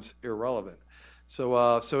becomes irrelevant.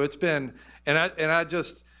 So it's been, and I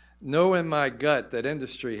just know in my gut that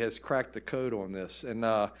industry has cracked the code on this.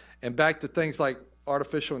 And back to things like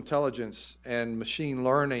artificial intelligence and machine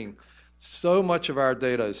learning, so much of our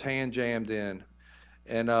data is hand jammed in.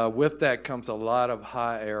 And with that comes a lot of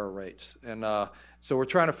high error rates. And so we're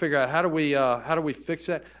trying to figure out how do we fix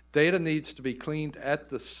that? Data needs to be cleaned at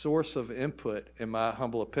the source of input, in my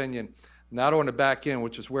humble opinion, not on the back end,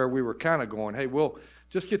 which is where we were kind of going, hey, we'll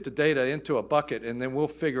just get the data into a bucket and then we'll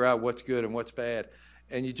figure out what's good and what's bad.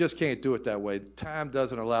 And you just can't do it that way. Time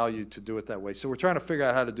doesn't allow you to do it that way. So we're trying to figure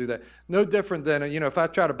out how to do that. No different than, if I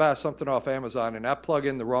try to buy something off Amazon and I plug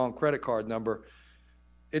in the wrong credit card number,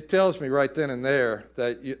 it tells me right then and there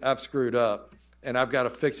that I've screwed up and I've got to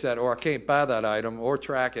fix that, or I can't buy that item or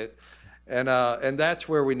track it. And that's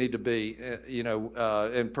where we need to be,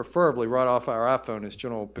 and preferably right off our iPhone, as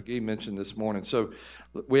General Fogg mentioned this morning. So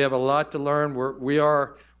we have a lot to learn. We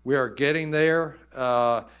are getting there.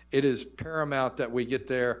 It is paramount that we get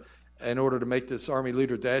there in order to make this Army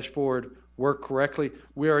Leader Dashboard work correctly.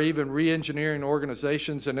 We are even re-engineering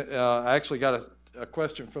organizations, and I actually got a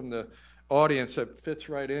question from the audience that fits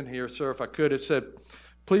right in here, sir, if I could. It said,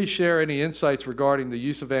 please share any insights regarding the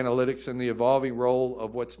use of analytics and the evolving role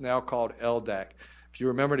of what's now called LDAC. If you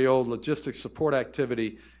remember, the old Logistics Support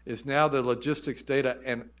Activity is now the Logistics Data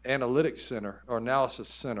and Analytics Center, or Analysis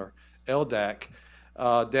Center, LDAC,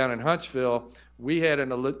 down in Huntsville. We had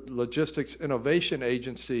a Logistics Innovation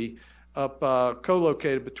Agency up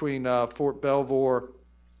co-located between Fort Belvoir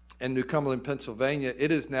and New Cumberland, Pennsylvania.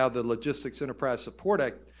 It is now the Logistics Enterprise Support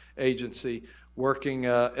Agency, working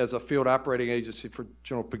as a field operating agency for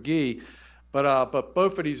General Fogg. But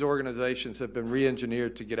both of these organizations have been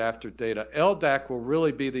re-engineered to get after data. LDAC will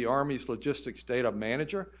really be the Army's logistics data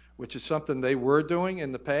manager, which is something they were doing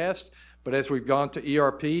in the past. But as we've gone to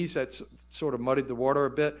ERPs, that's sort of muddied the water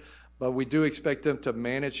a bit. But we do expect them to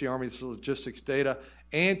manage the Army's logistics data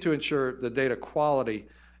and to ensure the data quality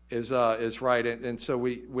is right. And so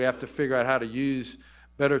we have to figure out how to use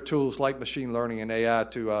better tools like machine learning and AI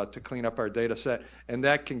to clean up our data set, and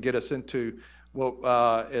that can get us into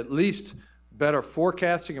at least better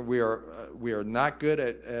forecasting. And we are not good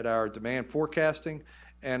at our demand forecasting,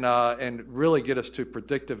 and really get us to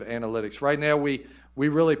predictive analytics. Right now, we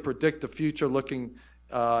really predict the future looking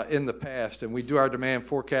in the past, and we do our demand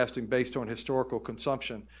forecasting based on historical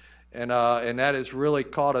consumption, and that has really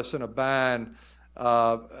caught us in a bind.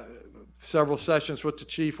 Several sessions with the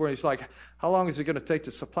chief where he's like, how long is it going to take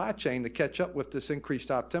the supply chain to catch up with this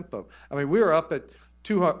increased op tempo? I mean, we were up at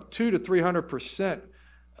 200 to 300%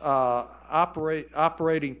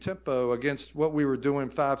 operating tempo against what we were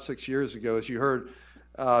doing 5-6 years ago, as you heard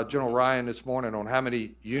General Ryan this morning on how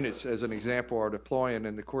many units, as an example, are deploying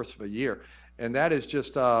in the course of a year. And that is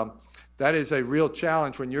just, that is a real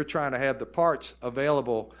challenge when you're trying to have the parts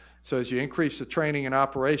available. So as you increase the training and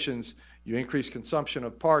operations, you increase consumption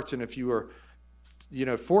of parts, and if you are,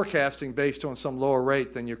 forecasting based on some lower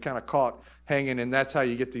rate, then you're kind of caught hanging, and that's how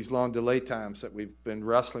you get these long delay times that we've been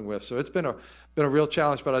wrestling with. So it's been a real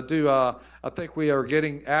challenge, but I think we are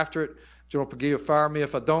getting after it. General Fogg will fire me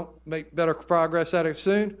if I don't make better progress at it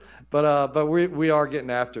soon, but we are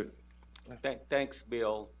getting after it. Thanks,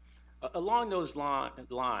 Bill. Along those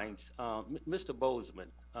lines, Mr.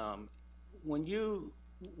 Bozeman, when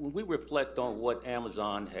we reflect on what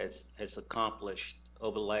Amazon has accomplished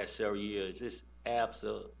over the last several years, it's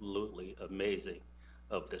absolutely amazing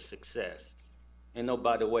of the success. And oh,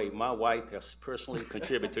 by the way, my wife has personally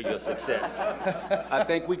contributed to your success. I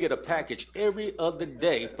think we get a package every other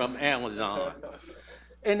day from Amazon.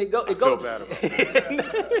 And it goes. Feel bad about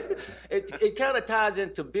it. It kind of ties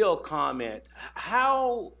into Bill's comment.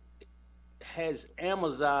 How has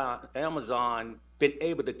Amazon been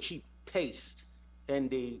able to keep pace in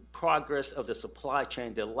the progress of the supply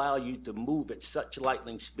chain to allow you to move at such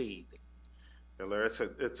lightning speed? Yeah, Larry,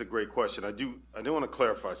 it's a great question. I do want to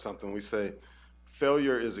clarify something. We say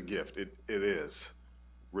failure is a gift. It is.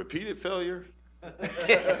 Repeated failure?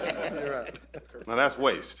 You're right. Now that's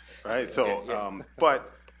waste, right? So,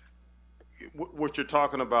 but what you're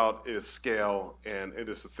talking about is scale, and it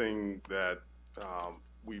is the thing that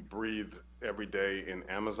we breathe every day in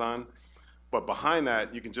Amazon. But behind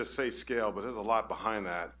that, you can just say scale, but there's a lot behind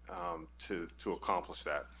that to accomplish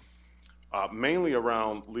that. Mainly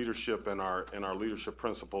around leadership and our leadership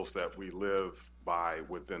principles that we live by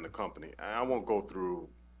within the company. And I won't go through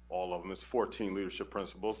all of them. It's 14 leadership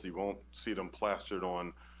principles. You won't see them plastered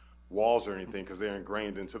on walls or anything because they're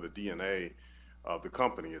ingrained into the DNA of the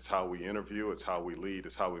company. It's how we interview, it's how we lead,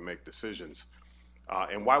 it's how we make decisions.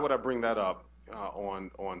 And why would I bring that up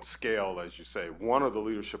on scale, as you say? One of the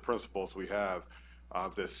leadership principles we have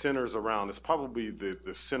that centers around, it's probably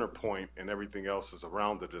the center point, and everything else is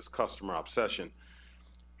around it, is customer obsession.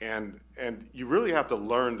 And you really have to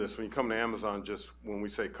learn this when you come to Amazon. Just when we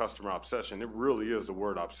say customer obsession, it really is the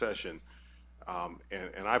word obsession.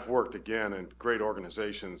 And I've worked, again, in great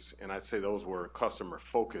organizations, and I'd say those were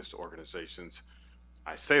customer-focused organizations.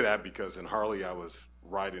 I say that because in Harley, I was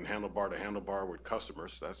riding handlebar to handlebar with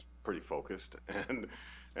customers. That's pretty focused. And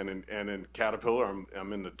in Caterpillar,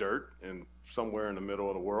 I'm in the dirt and somewhere in the middle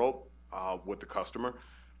of the world with the customer.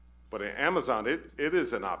 But in Amazon, it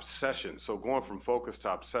is an obsession. So going from focus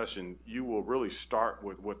to obsession, you will really start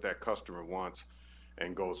with what that customer wants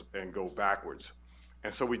and go backwards.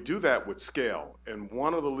 And so we do that with scale. And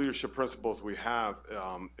one of the leadership principles we have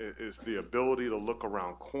is the ability to look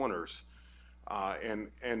around corners And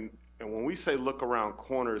when we say look around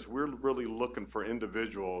corners, we're really looking for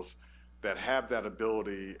individuals that have that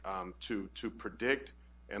ability to predict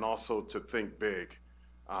and also to think big.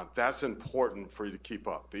 That's important for you to keep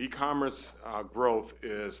up. The e-commerce growth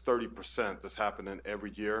is 30% that's happening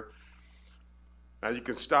every year. Now you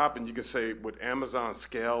can stop and you can say with Amazon's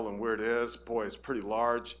scale and where it is, boy, it's pretty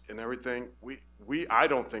large and everything. I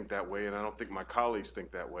don't think that way, and I don't think my colleagues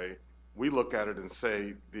think that way. We look at it and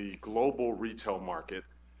say the global retail market,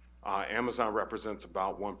 Amazon represents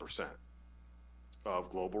about 1% of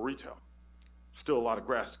global retail. Still a lot of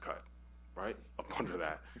grass to cut, right, up under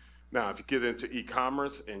that. Now, if you get into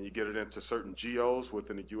e-commerce and you get it into certain geos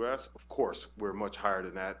within the U.S., of course, we're much higher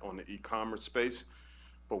than that on the e-commerce space.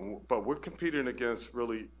 But we're competing against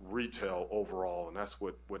really retail overall, and that's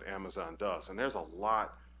what Amazon does. And there's a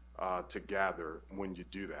lot to gather when you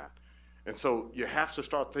do that. And so you have to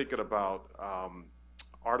start thinking about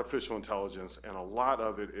artificial intelligence, and a lot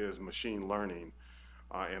of it is machine learning.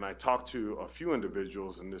 And I talked to a few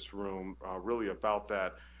individuals in this room really about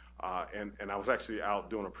that. And I was actually out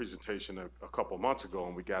doing a presentation a couple months ago,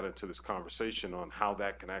 and we got into this conversation on how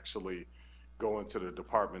that can actually go into the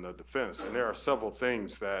Department of Defense. And there are several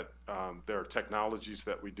things that, there are technologies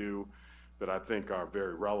that we do that I think are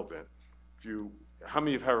very relevant. How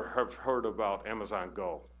many have heard about Amazon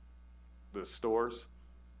Go, the stores?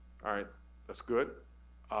 All right, that's good.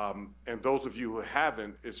 And those of you who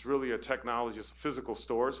haven't, it's really a technology, it's physical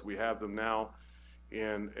stores. We have them now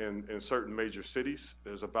in certain major cities.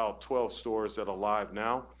 There's about 12 stores that are live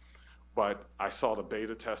now, but I saw the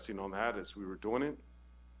beta testing on that as we were doing it.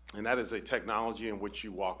 And that is a technology in which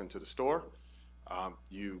you walk into the store,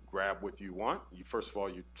 you grab what you want. First of all,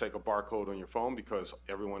 you take a barcode on your phone because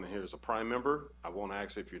everyone in here is a Prime member. I won't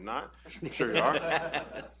ask if you're not. I'm sure you are.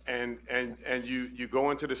 And you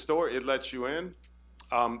go into the store. It lets you in.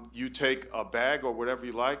 You take a bag or whatever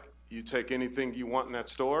you like. You take anything you want in that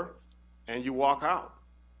store, and you walk out.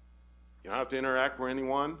 You don't have to interact with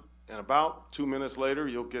anyone. And about 2 minutes later,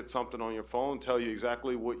 you'll get something on your phone, tell you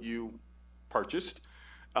exactly what you purchased.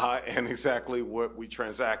 And exactly what we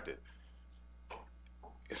transacted.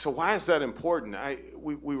 So why is that important?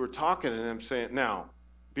 We were talking and I'm saying, now,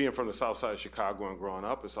 being from the south side of Chicago and growing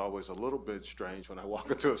up, it's always a little bit strange when I walk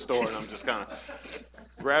into a store and I'm just kind of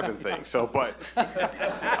grabbing things. So, but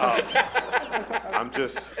I'm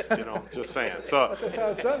just, just saying. So That's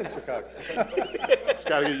how it's done in Chicago. Just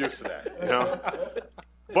got to get used to that,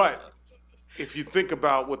 But if you think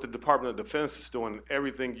about what the Department of Defense is doing,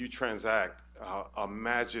 everything you transact,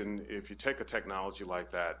 imagine if you take a technology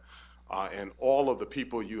like that and all of the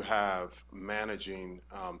people you have managing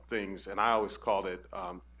things, and I always call it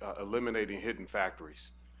eliminating hidden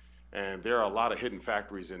factories. And there are a lot of hidden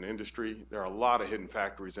factories in industry. There are a lot of hidden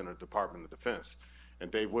factories in the Department of Defense.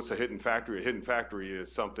 And Dave, what's a hidden factory? A hidden factory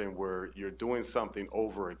is something where you're doing something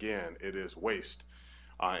over again. It is waste.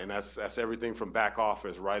 And that's everything from back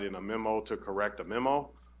office, writing a memo to correct a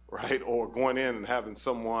memo, right? Or going in and having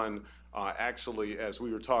someone actually, as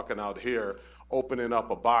we were talking out here, opening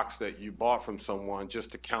up a box that you bought from someone just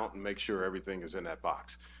to count and make sure everything is in that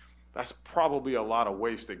box. That's probably a lot of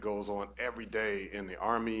waste that goes on every day in the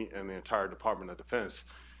Army and the entire Department of Defense,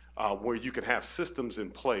 where you can have systems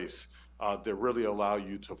in place that really allow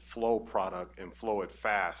you to flow product and flow it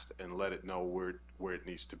fast and let it know where it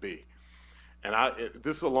needs to be. And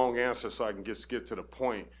this is a long answer, so I can just get to the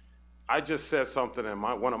point. I just said something, and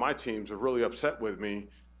one of my teams are really upset with me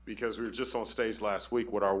because we were just on stage last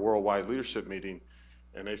week with our worldwide leadership meeting,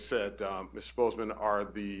 and they said, Mr. Bozeman,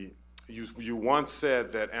 you once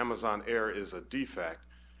said that Amazon Air is a defect,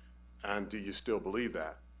 and do you still believe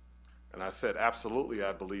that? And I said, absolutely,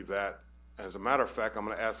 I believe that. As a matter of fact, I'm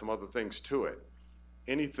going to add some other things to it.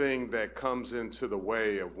 Anything that comes into the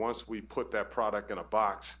way of once we put that product in a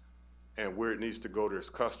box and where it needs to go to its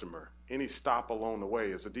customer, any stop along the way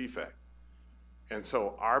is a defect. And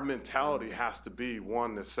so our mentality has to be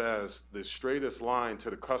one that says the straightest line to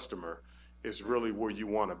the customer is really where you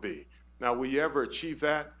want to be. Now, will you ever achieve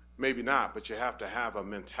that? Maybe not, but you have to have a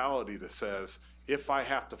mentality that says, if I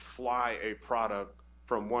have to fly a product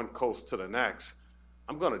from one coast to the next,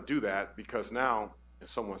 I'm going to do that because now, if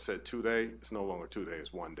someone said 2 days, it's no longer 2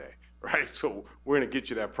 days, 1 day, right? So we're going to get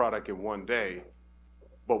you that product in 1 day,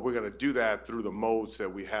 but we're going to do that through the modes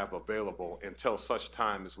that we have available until such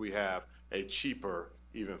time as we have a cheaper,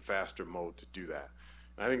 even faster mode to do that.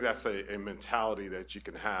 And I think that's a mentality that you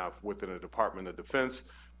can have within the Department of Defense,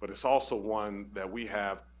 but it's also one that we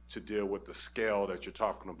have to deal with the scale that you're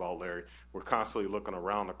talking about, Larry. We're constantly looking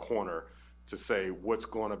around the corner to say what's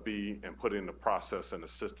going to be and put in the process and the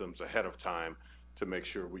systems ahead of time to make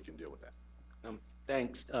sure we can deal with that.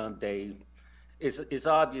 Thanks, Dave. it's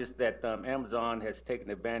obvious that Amazon has taken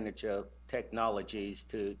advantage of technologies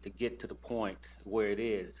to get to the point where it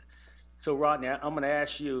is. So, Rodney, I'm going to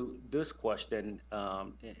ask you this question,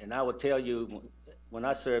 and I will tell you, when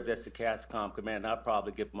I served as the CASCOM commander, I'd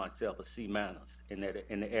probably give myself a C- in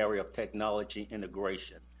the area of technology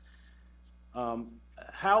integration.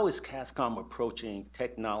 How is CASCOM approaching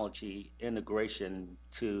technology integration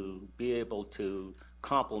to be able to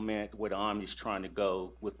complement where the Army's trying to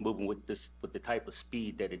go with moving with the type of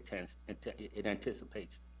speed that it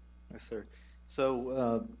anticipates? Yes, sir.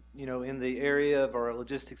 So, in the area of our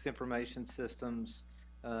logistics information systems,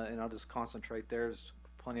 and I'll just concentrate, there's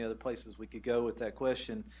plenty of other places we could go with that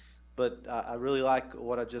question, but I really like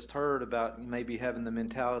what I just heard about maybe having the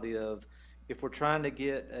mentality of, if we're trying to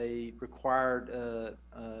get a required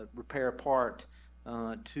repair part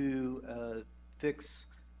to fix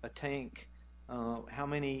a tank, how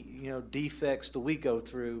many defects do we go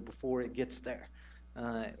through before it gets there?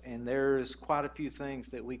 And there's quite a few things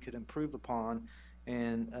that we could improve upon.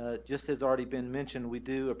 And just as already been mentioned, we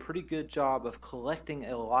do a pretty good job of collecting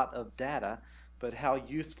a lot of data, but how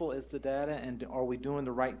useful is the data, and are we doing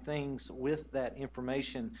the right things with that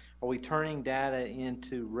information? Are we turning data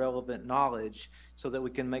into relevant knowledge so that we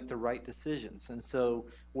can make the right decisions? And so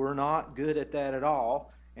we're not good at that at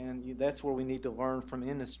all, and that's where we need to learn from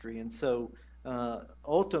industry. And so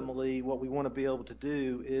ultimately, what we want to be able to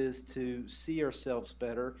do is to see ourselves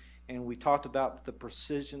better. And we talked about the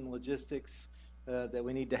precision logistics that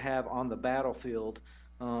we need to have on the battlefield.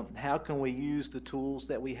 How can we use the tools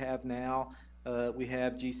that we have now? We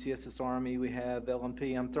have GCSS Army, we have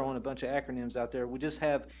LMP. I'm throwing a bunch of acronyms out there. We just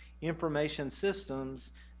have information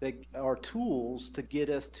systems that are tools to get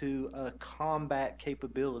us to a combat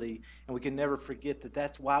capability, and we can never forget that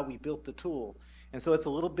that's why we built the tool. And so it's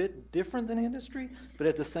a little bit different than industry, but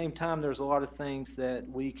at the same time, there's a lot of things that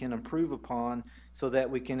we can improve upon so that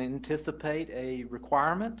we can anticipate a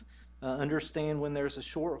requirement, understand when there's a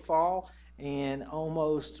shortfall, and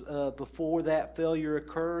almost before that failure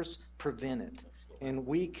occurs, prevent it. And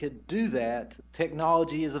we could do that.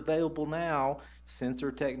 Technology is available now,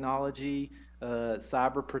 sensor technology,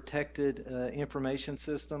 cyber protected information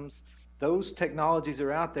systems. Those technologies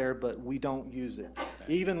are out there, but we don't use it.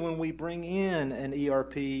 Even when we bring in an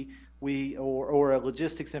ERP or a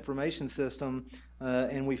logistics information system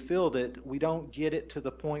and we field it, we don't get it to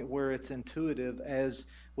the point where it's intuitive, as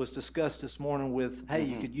was discussed this morning with, hey,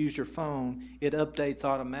 you could use your phone. It updates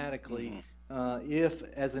automatically. If,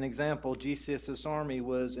 as an example, GCSS Army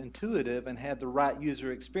was intuitive and had the right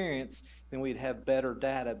user experience, then we'd have better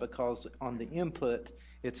data, because on the input,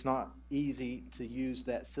 it's not easy to use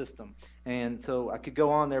that system. And so I could go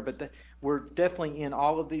on there, but we're definitely in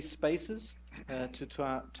all of these spaces to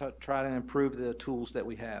try to improve the tools that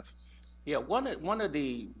we have. Yeah, one of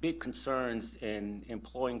the big concerns in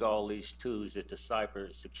employing all these tools is the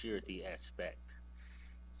cybersecurity aspect.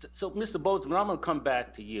 So Mr. Bozeman, I'm going to come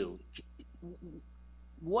back to you.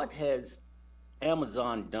 What has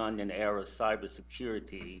Amazon done in the area of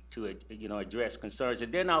cybersecurity to address concerns?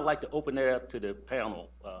 And then I'd like to open it up to the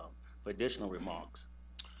panel for additional remarks.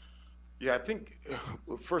 Yeah, I think,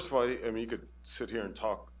 first of all, I mean, you could sit here and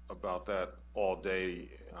talk about that all day.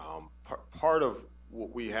 Part of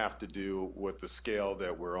what we have to do with the scale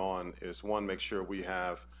that we're on is, one, make sure we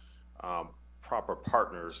have proper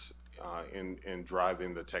partners in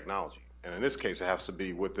driving the technology. And in this case, it has to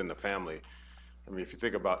be within the family. I mean, if you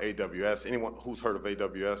think about AWS, anyone who's heard of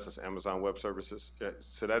AWS, that's Amazon Web Services.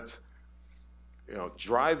 So that's,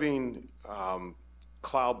 driving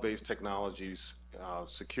cloud-based technologies,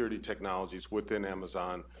 security technologies within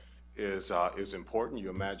Amazon is important.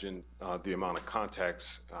 You imagine the amount of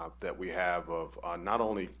contacts that we have of not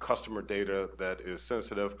only customer data that is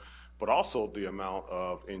sensitive, but also the amount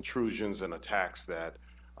of intrusions and attacks that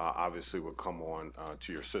obviously would come on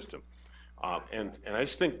to your system. And I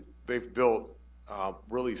just think they've built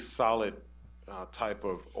really solid type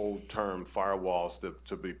of old-term firewalls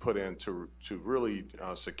to be put in to really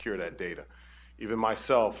secure that data. Even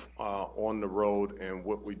myself on the road and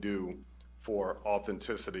what we do for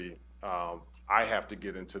authenticity, I have to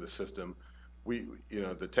get into the system.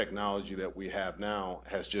 The technology that we have now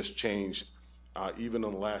has just changed even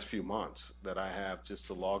in the last few months, that I have just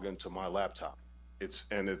to log into my laptop. It's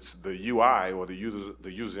the UI, or the user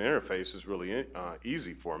interface, is really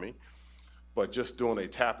easy for me, but just doing a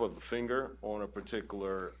tap of the finger on a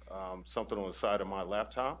particular something on the side of my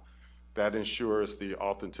laptop, that ensures the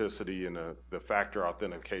authenticity and the factor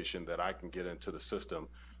authentication that I can get into the system,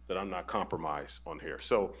 that I'm not compromised on here.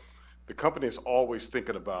 So the company is always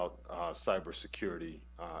thinking about cybersecurity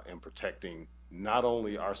and protecting not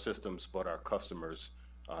only our systems but our customers'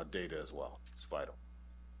 data as well. It's vital.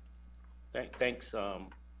 Thanks,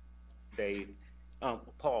 Dave.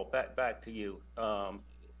 Paul, back to you.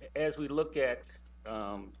 As we look at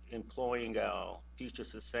employing our future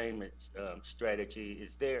sustainment strategy,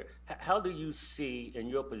 how do you see in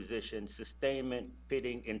your position sustainment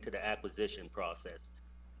fitting into the acquisition process?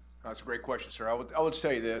 That's a great question, sir. I would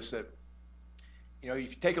say this, that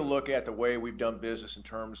if you take a look at the way we've done business in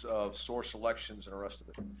terms of source selections and the rest of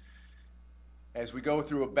it, as we go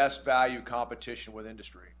through a best value competition with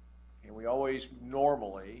industry, and we always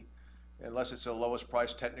normally, unless it's the lowest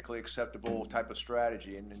price technically acceptable type of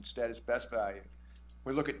strategy, and instead it's best value,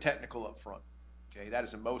 we look at technical up front. Okay, that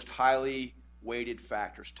is the most highly weighted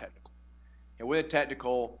factors, technical. And with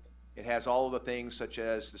technical, it has all of the things such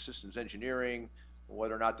as the systems engineering,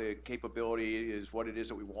 whether or not the capability is what it is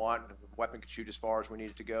that we want, the weapon can shoot as far as we need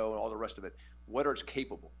it to go, and all the rest of it, whether it's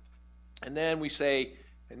capable. And then we say,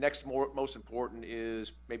 the next most important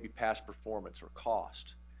is maybe past performance or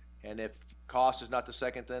cost. And if cost is not the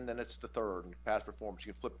second, then it's the third, and past performance.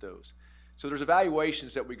 You can flip those. So there's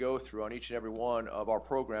evaluations that we go through on each and every one of our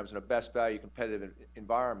programs in a best value competitive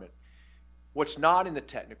environment. What's not in the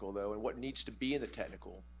technical, though, and what needs to be in the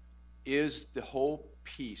technical is the whole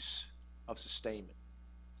piece of sustainment.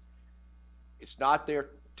 It's not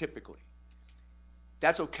there typically.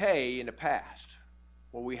 That's okay in the past,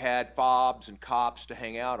 where we had fobs and cops to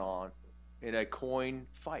hang out on in a coin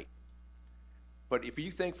fight. But if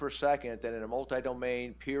you think for a second that in a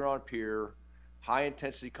multi-domain, peer-on-peer,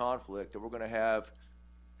 high-intensity conflict that we're going to have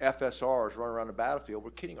FSRs run around the battlefield,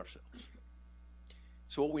 we're kidding ourselves.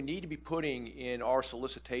 So what we need to be putting in our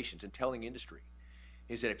solicitations and telling industry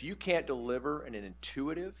is that if you can't deliver an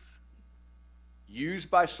intuitive,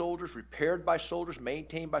 used by soldiers, repaired by soldiers,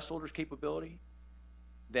 maintained by soldiers capability,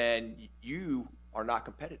 then you are not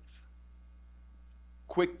competitive.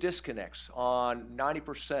 Quick disconnects on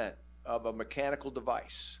 90% of a mechanical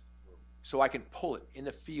device so I can pull it in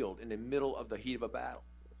the field in the middle of the heat of a battle.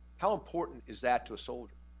 How important is that to a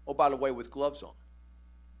soldier? Oh, by the way, with gloves on,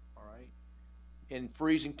 all right, in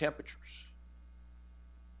freezing temperatures.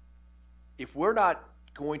 If we're not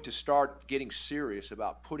going to start getting serious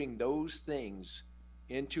about putting those things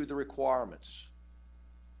into the requirements,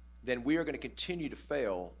 then we are going to continue to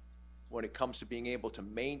fail when it comes to being able to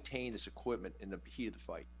maintain this equipment in the heat of the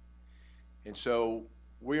fight. And so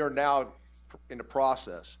we are now in the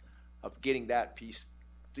process of getting that piece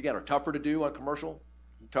together. Tougher to do on commercial,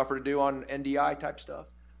 tougher to do on NDI type stuff.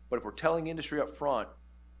 But if we're telling industry up front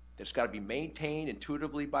that it's got to be maintained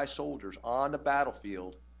intuitively by soldiers on the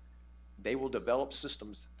battlefield, they will develop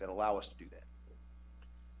systems that allow us to do that.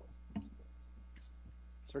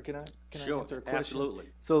 Sir, can I Sure, answer a question? absolutely.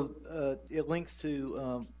 So it links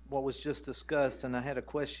to what was just discussed, and I had a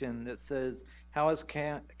question that says, how is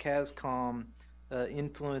CASCOM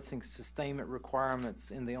influencing sustainment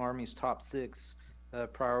requirements in the Army's top 6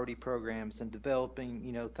 priority programs and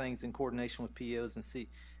developing, things in coordination with POs and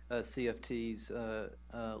CFTs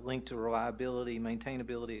linked to reliability,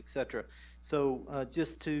 maintainability, et cetera. So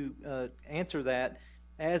just to answer that,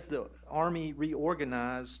 as the Army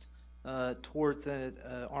reorganized towards an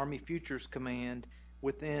Army Futures Command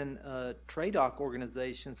within TRADOC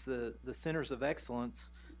organizations, the Centers of Excellence,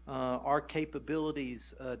 our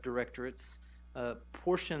capabilities directorates,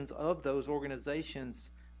 portions of those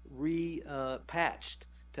organizations patched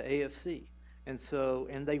to AFC.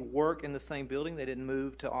 And they work in the same building. They didn't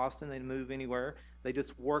move to Austin. They didn't move anywhere. They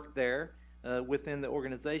just work there within the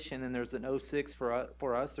organization. And there's an 06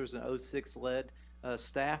 for us. There's an 06-led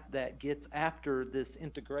staff that gets after this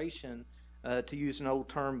integration, to use an old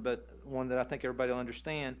term, but one that I think everybody will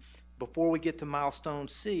understand. Before we get to milestone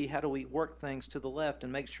C, how do we work things to the left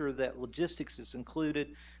and make sure that logistics is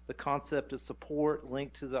included, the concept of support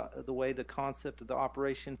linked to the way the concept of the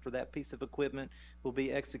operation for that piece of equipment will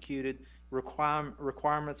be executed,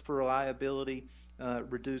 requirements for reliability,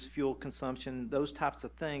 reduce fuel consumption, those types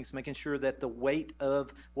of things, making sure that the weight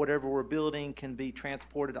of whatever we're building can be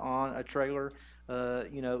transported on a trailer,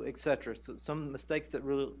 et cetera. So some mistakes that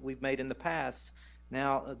really we've made in the past,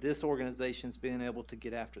 now this organization's being able to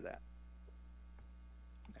get after that.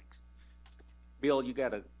 Thanks. Bill, you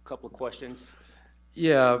got a couple of questions?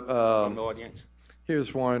 Yeah. From the audience.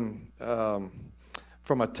 Here's one.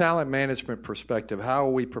 From a talent management perspective, how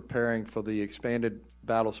are we preparing for the expanded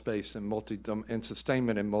battle space and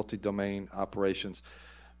sustainment in multi-domain operations?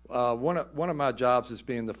 One of my jobs is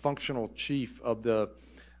being the functional chief of the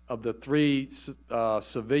 3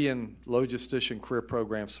 civilian logistician career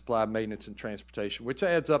programs, supply, maintenance, and transportation, which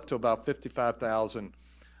adds up to about 55,000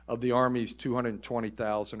 of the Army's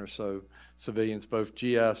 220,000 or so civilians, both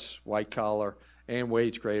GS, white collar, and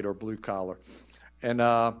wage grade or blue collar. And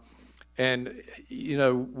you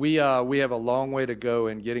know, we have a long way to go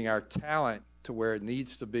in getting our talent to where it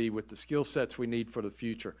needs to be with the skill sets we need for the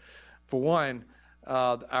future. For one,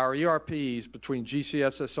 our ERPs between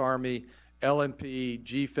GCSS Army, LMP,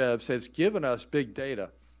 GFEBS has given us big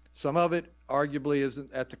data. Some of it arguably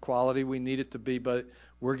isn't at the quality we need it to be, but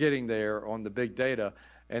we're getting there on the big data.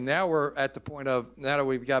 And now we're at the point of, now that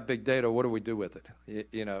we've got big data, what do we do with it?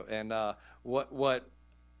 You know, and what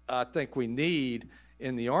I think we need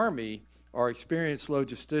in the Army are experienced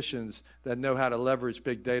logisticians that know how to leverage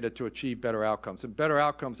big data to achieve better outcomes. And better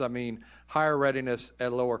outcomes, I mean higher readiness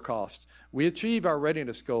at lower cost. We achieve our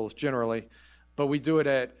readiness goals generally, but we do it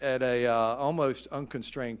at a almost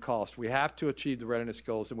unconstrained cost. We have to achieve the readiness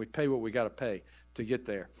goals, and we pay what we got to pay to get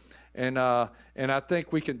there. And I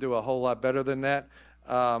think we can do a whole lot better than that.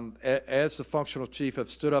 As the functional chief, I've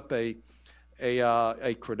stood up a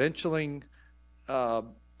credentialing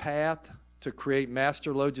path to create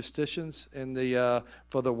master logisticians in the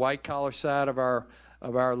for the white collar side of our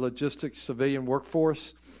logistics civilian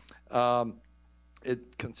workforce.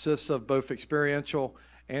 It consists of both experiential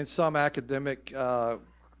and some academic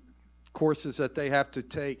courses that they have to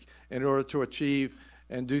take in order to achieve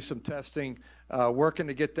and do some testing, working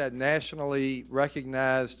to get that nationally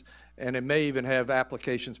recognized, and it may even have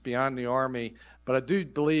applications beyond the Army. But I do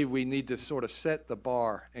believe we need to sort of set the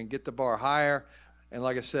bar and get the bar higher, and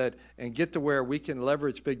like I said, and get to where we can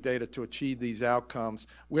leverage big data to achieve these outcomes.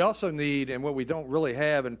 We also need, and what we don't really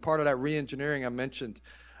have, and part of that re-engineering I mentioned,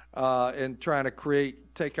 in trying to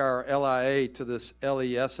take our LIA to this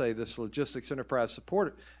LESA, this Logistics Enterprise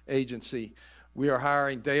Support Agency, we are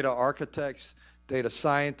hiring data architects, data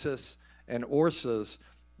scientists, and ORSAs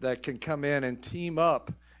that can come in and team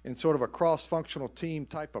up in sort of a cross-functional team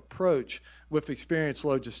type approach with experienced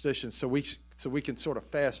logisticians, so we can sort of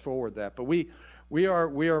fast forward that. But we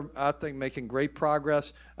are, I think, making great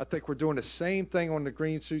progress. I think we're doing the same thing on the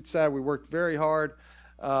green suit side. We worked very hard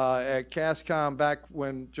at CASCOM back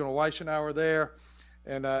when General Wyche and I were there,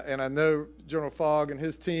 and I know General Fogg and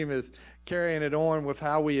his team is carrying it on with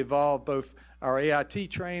how we evolve both our AIT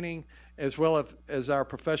training as well as our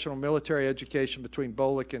professional military education between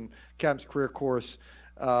BOLIC and Captain's Career Course,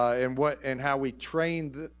 and how we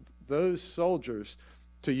train those soldiers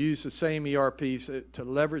to use the same ERPs, to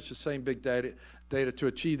leverage the same big data to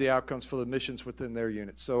achieve the outcomes for the missions within their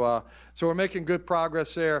units. So we're making good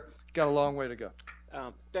progress there. Got a long way to go.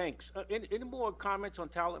 Thanks. Any more comments on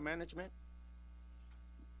talent management?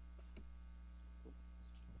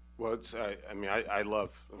 Well, I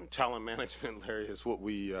love talent management, Larry. Is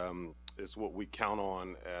what we count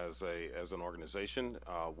on as an organization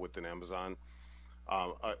within Amazon.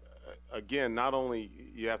 Again, not only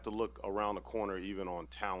you have to look around the corner, even on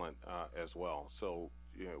talent as well. So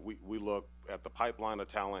we look at the pipeline of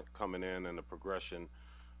talent coming in and the progression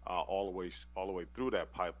all the way through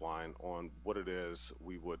that pipeline on what it is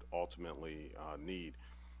we would ultimately need.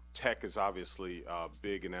 Tech is obviously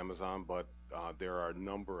big in Amazon, but there are a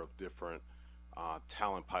number of different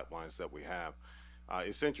talent pipelines that we have.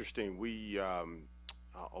 It's interesting.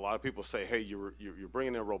 A lot of people say, hey, you're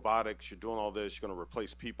bringing in robotics, you're doing all this, you're going to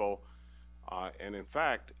replace people. And in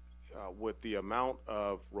fact, with the amount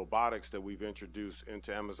of robotics that we've introduced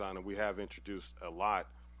into Amazon, and we have introduced a lot,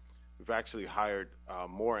 we've actually hired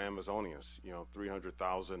more Amazonians,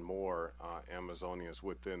 300,000 more Amazonians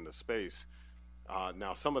within the space.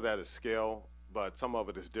 Now, some of that is scale, but some of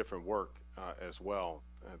it is different work as well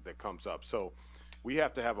that comes up. So we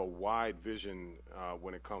have to have a wide vision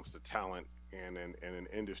when it comes to talent and in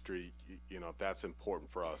industry. That's important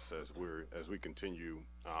for us as we continue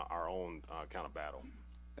our own kind of battle.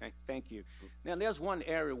 Thank you. Now, there's one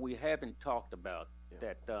area we haven't talked about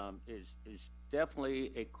that is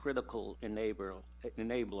definitely a critical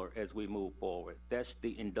enabler as we move forward. That's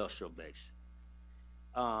the industrial base.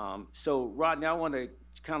 So, Rodney, I want to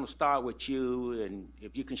kind of start with you, and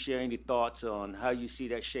if you can share any thoughts on how you see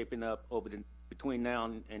that shaping up between now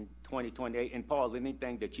and 2028. And Paul,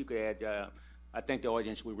 anything that you could add, I think the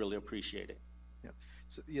audience would really appreciate it. Yeah.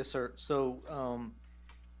 So, yes, sir. So,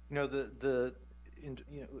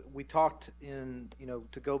 we talked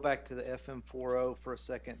to go back to the FM40 for a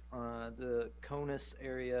second, the CONUS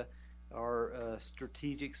area, our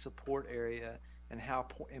strategic support area, and how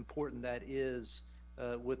important that is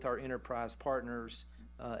with our enterprise partners,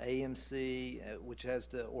 AMC, which has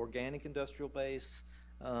the organic industrial base,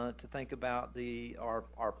 to think about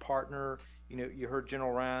our partner. You heard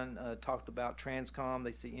General Ryan talked about Transcom.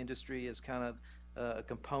 They see industry as kind of a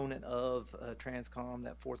component of Transcom,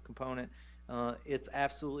 that fourth component. It's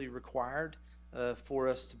absolutely required for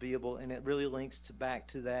us to be able, and it really links back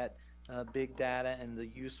to that big data and the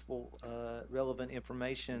useful, relevant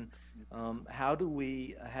information, how do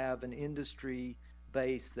we have an industry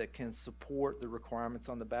base that can support the requirements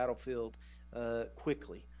on the battlefield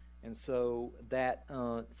quickly? And so that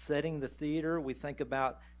setting the theater, we think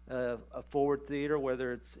about a forward theater,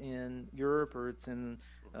 whether it's in Europe or it's in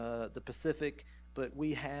the Pacific, but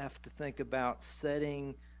we have to think about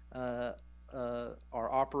setting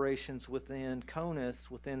our operations within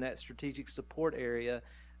CONUS, within that strategic support area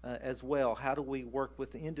as well. How do we work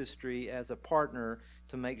with the industry as a partner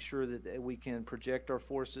to make sure that we can project our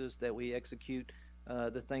forces, that we execute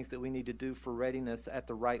the things that we need to do for readiness at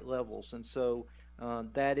the right levels? And so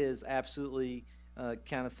that is absolutely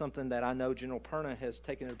kind of something that I know General Perna has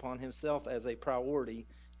taken it upon himself as a priority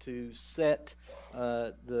to set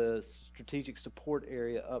the strategic support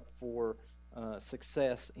area up for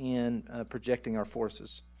success in projecting our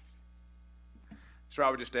forces. So I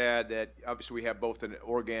would just add that obviously we have both an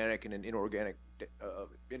organic and an inorganic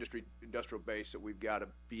industrial base that we've got to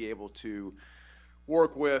be able to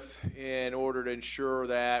work with in order to ensure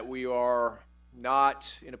that we are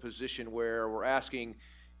not in a position where we're asking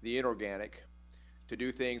the inorganic to do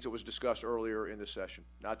things that was discussed earlier in this session.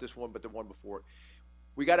 Not this one, but the one before it.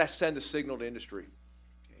 We got to send a signal to industry.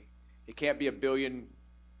 Okay? It can't be 1 billion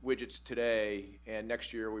widgets today and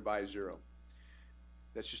next year we buy 0.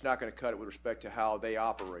 That's just not going to cut it with respect to how they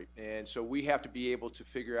operate. And so we have to be able to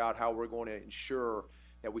figure out how we're going to ensure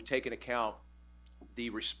that we take into account the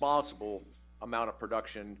responsible amount of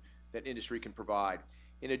production that industry can provide.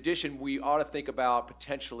 In addition, we ought to think about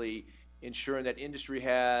potentially ensuring that industry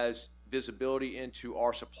has visibility into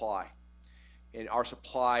our supply and our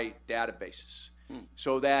supply databases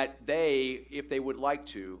so that they, if they would like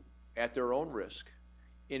to, at their own risk,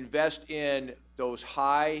 invest in those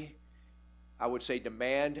high, I would say,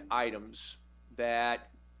 demand items that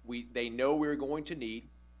they know we're going to need,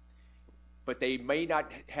 but they may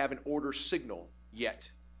not have an order signal yet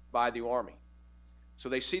by the Army. So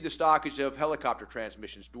they see the stockage of helicopter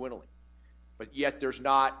transmissions dwindling, but yet there's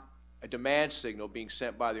not a demand signal being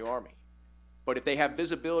sent by the Army. But if they have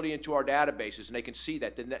visibility into our databases and they can see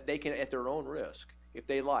that, then they can, at their own risk, if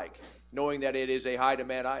they like, knowing that it is a high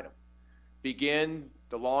demand item, begin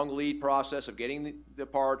the long lead process of getting the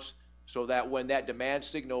parts so that when that demand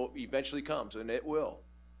signal eventually comes, and it will,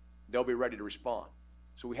 they'll be ready to respond.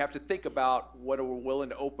 So we have to think about whether we're willing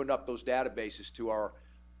to open up those databases to our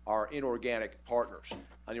inorganic partners.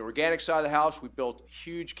 On the organic side of the house, we built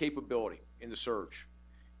huge capability in the surge,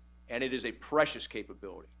 and it is a precious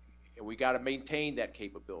capability. And we got to maintain that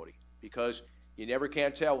capability because you never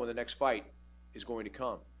can tell when the next fight is going to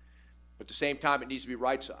come. But at the same time, it needs to be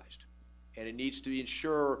right-sized, and it needs to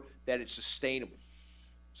ensure that it's sustainable.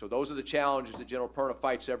 So those are the challenges that General Perna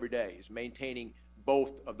fights every day, is maintaining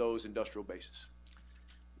both of those industrial bases.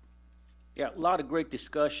 Yeah, a lot of great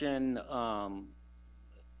discussion.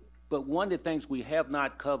 But one of the things we have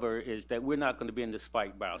not covered is that we're not going to be in this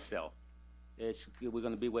fight by ourselves. We're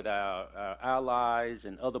going to be with our allies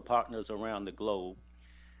and other partners around the globe.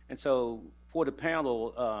 And so for the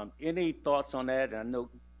panel, any thoughts on that? And I know,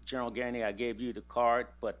 General Gainey, I gave you the card,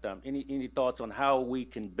 but any thoughts on how we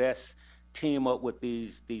can best team up with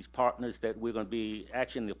these partners that we're going to be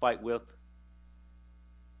actually in the fight with?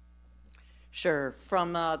 Sure.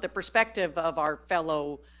 From the perspective of our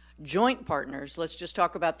fellow joint partners, let's just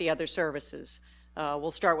talk about the other services.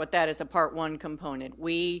 We'll start with that as a Part 1 component.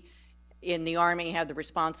 We in the Army have the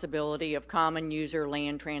responsibility of common user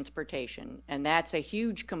land transportation, and that's a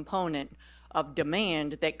huge component of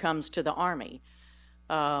demand that comes to the Army.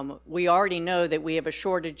 We already know that we have a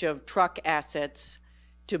shortage of truck assets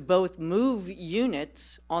to both move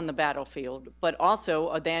units on the battlefield, but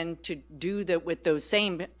also then to do that with those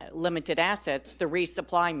same limited assets, the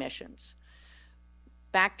resupply missions.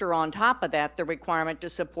 Factor on top of that the requirement to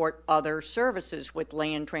support other services with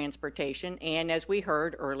land transportation and, as we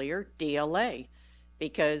heard earlier, DLA,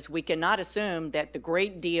 because we cannot assume that the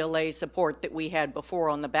great DLA support that we had before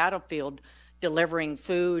on the battlefield, delivering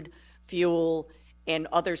food, fuel, and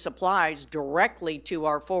other supplies directly to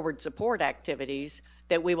our forward support activities,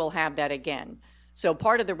 that we will have that again. So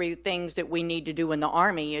part of the things that we need to do in the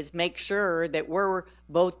Army is make sure that we're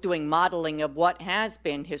both doing modeling of what has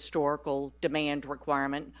been historical demand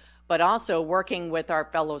requirement, but also working with our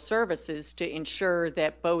fellow services to ensure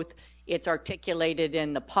that both it's articulated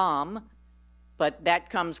in the POM, but that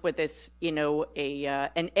comes with this,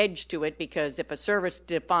 an edge to it, because if a service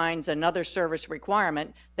defines another service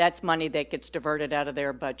requirement, that's money that gets diverted out of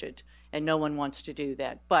their budget, and no one wants to do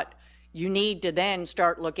that. But you need to then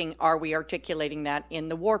start looking, are we articulating that in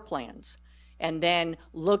the war plans? and then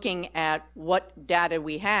looking at what data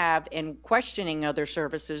we have and questioning other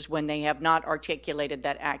services when they have not articulated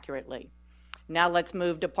that accurately. Now let's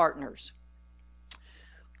move to partners.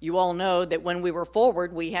 You all know that when we were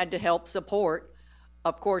forward, we had to help support,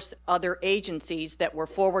 of course, other agencies that were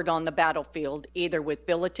forward on the battlefield, either with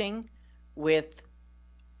billeting, with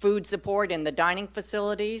food support in the dining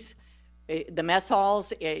facilities, the mess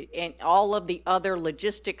halls, and all of the other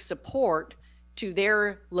logistic support to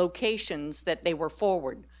their locations that they were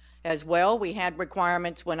forward. As well, we had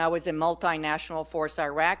requirements when I was in multinational force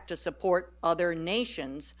Iraq to support other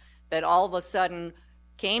nations that all of a sudden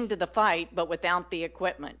came to the fight but without the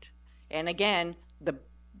equipment. And again, the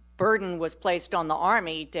burden was placed on the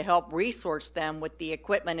Army to help resource them with the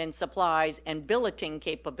equipment and supplies and billeting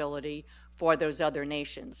capability for those other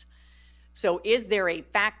nations. So is there a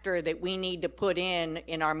factor that we need to put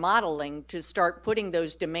in our modeling to start putting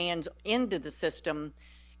those demands into the system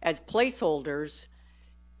as placeholders?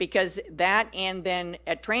 Because that, and then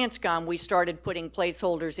at Transcom, we started putting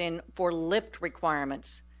placeholders in for lift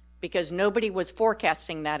requirements because nobody was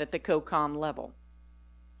forecasting that at the COCOM level.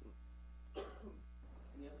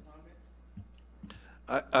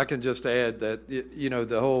 I can just add that, you know,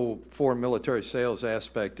 the whole foreign military sales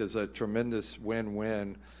aspect is a tremendous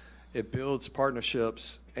win-win. It builds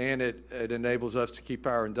partnerships, and it enables us to keep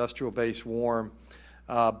our industrial base warm,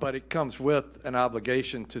 but it comes with an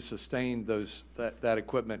obligation to sustain that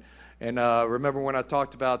equipment. And remember when I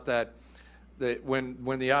talked about that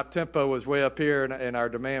when the op tempo was way up here and our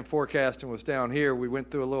demand forecasting was down here, we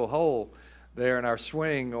went through a little hole there in our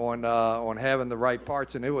swing on having the right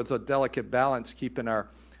parts, and it was a delicate balance keeping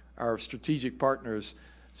our strategic partners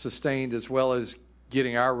sustained as well as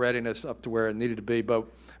getting our readiness up to where it needed to be. But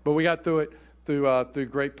we got through it through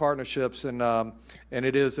great partnerships, and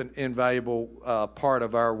it is an invaluable part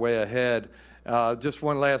of our way ahead. Just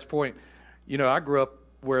one last point. You know, I grew up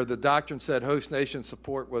where the doctrine said host nation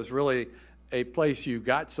support was really a place you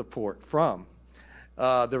got support from.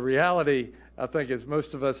 The reality, I think, as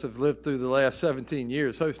most of us have lived through the last 17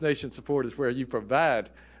 years, host nation support is where you provide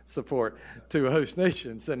support to host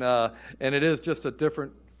nations, and it is just a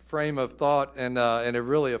different frame of thought, and it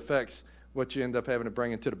really affects what you end up having to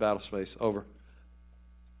bring into the battle space. Over.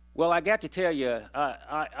 Well, I got to tell you,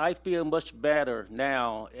 I feel much better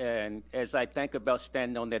now, and as I think about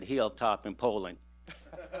standing on that hilltop in Poland,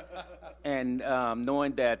 and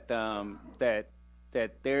knowing that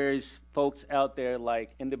that there's folks out there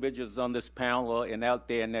like individuals on this panel and out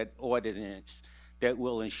there in that audience that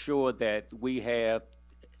will ensure that we have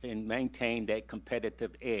and maintain that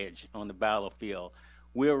competitive edge on the battlefield.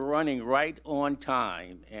 We're running right on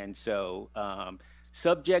time, and so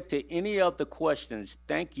subject to any of the questions,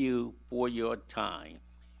 thank you for your time.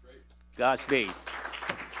 Godspeed.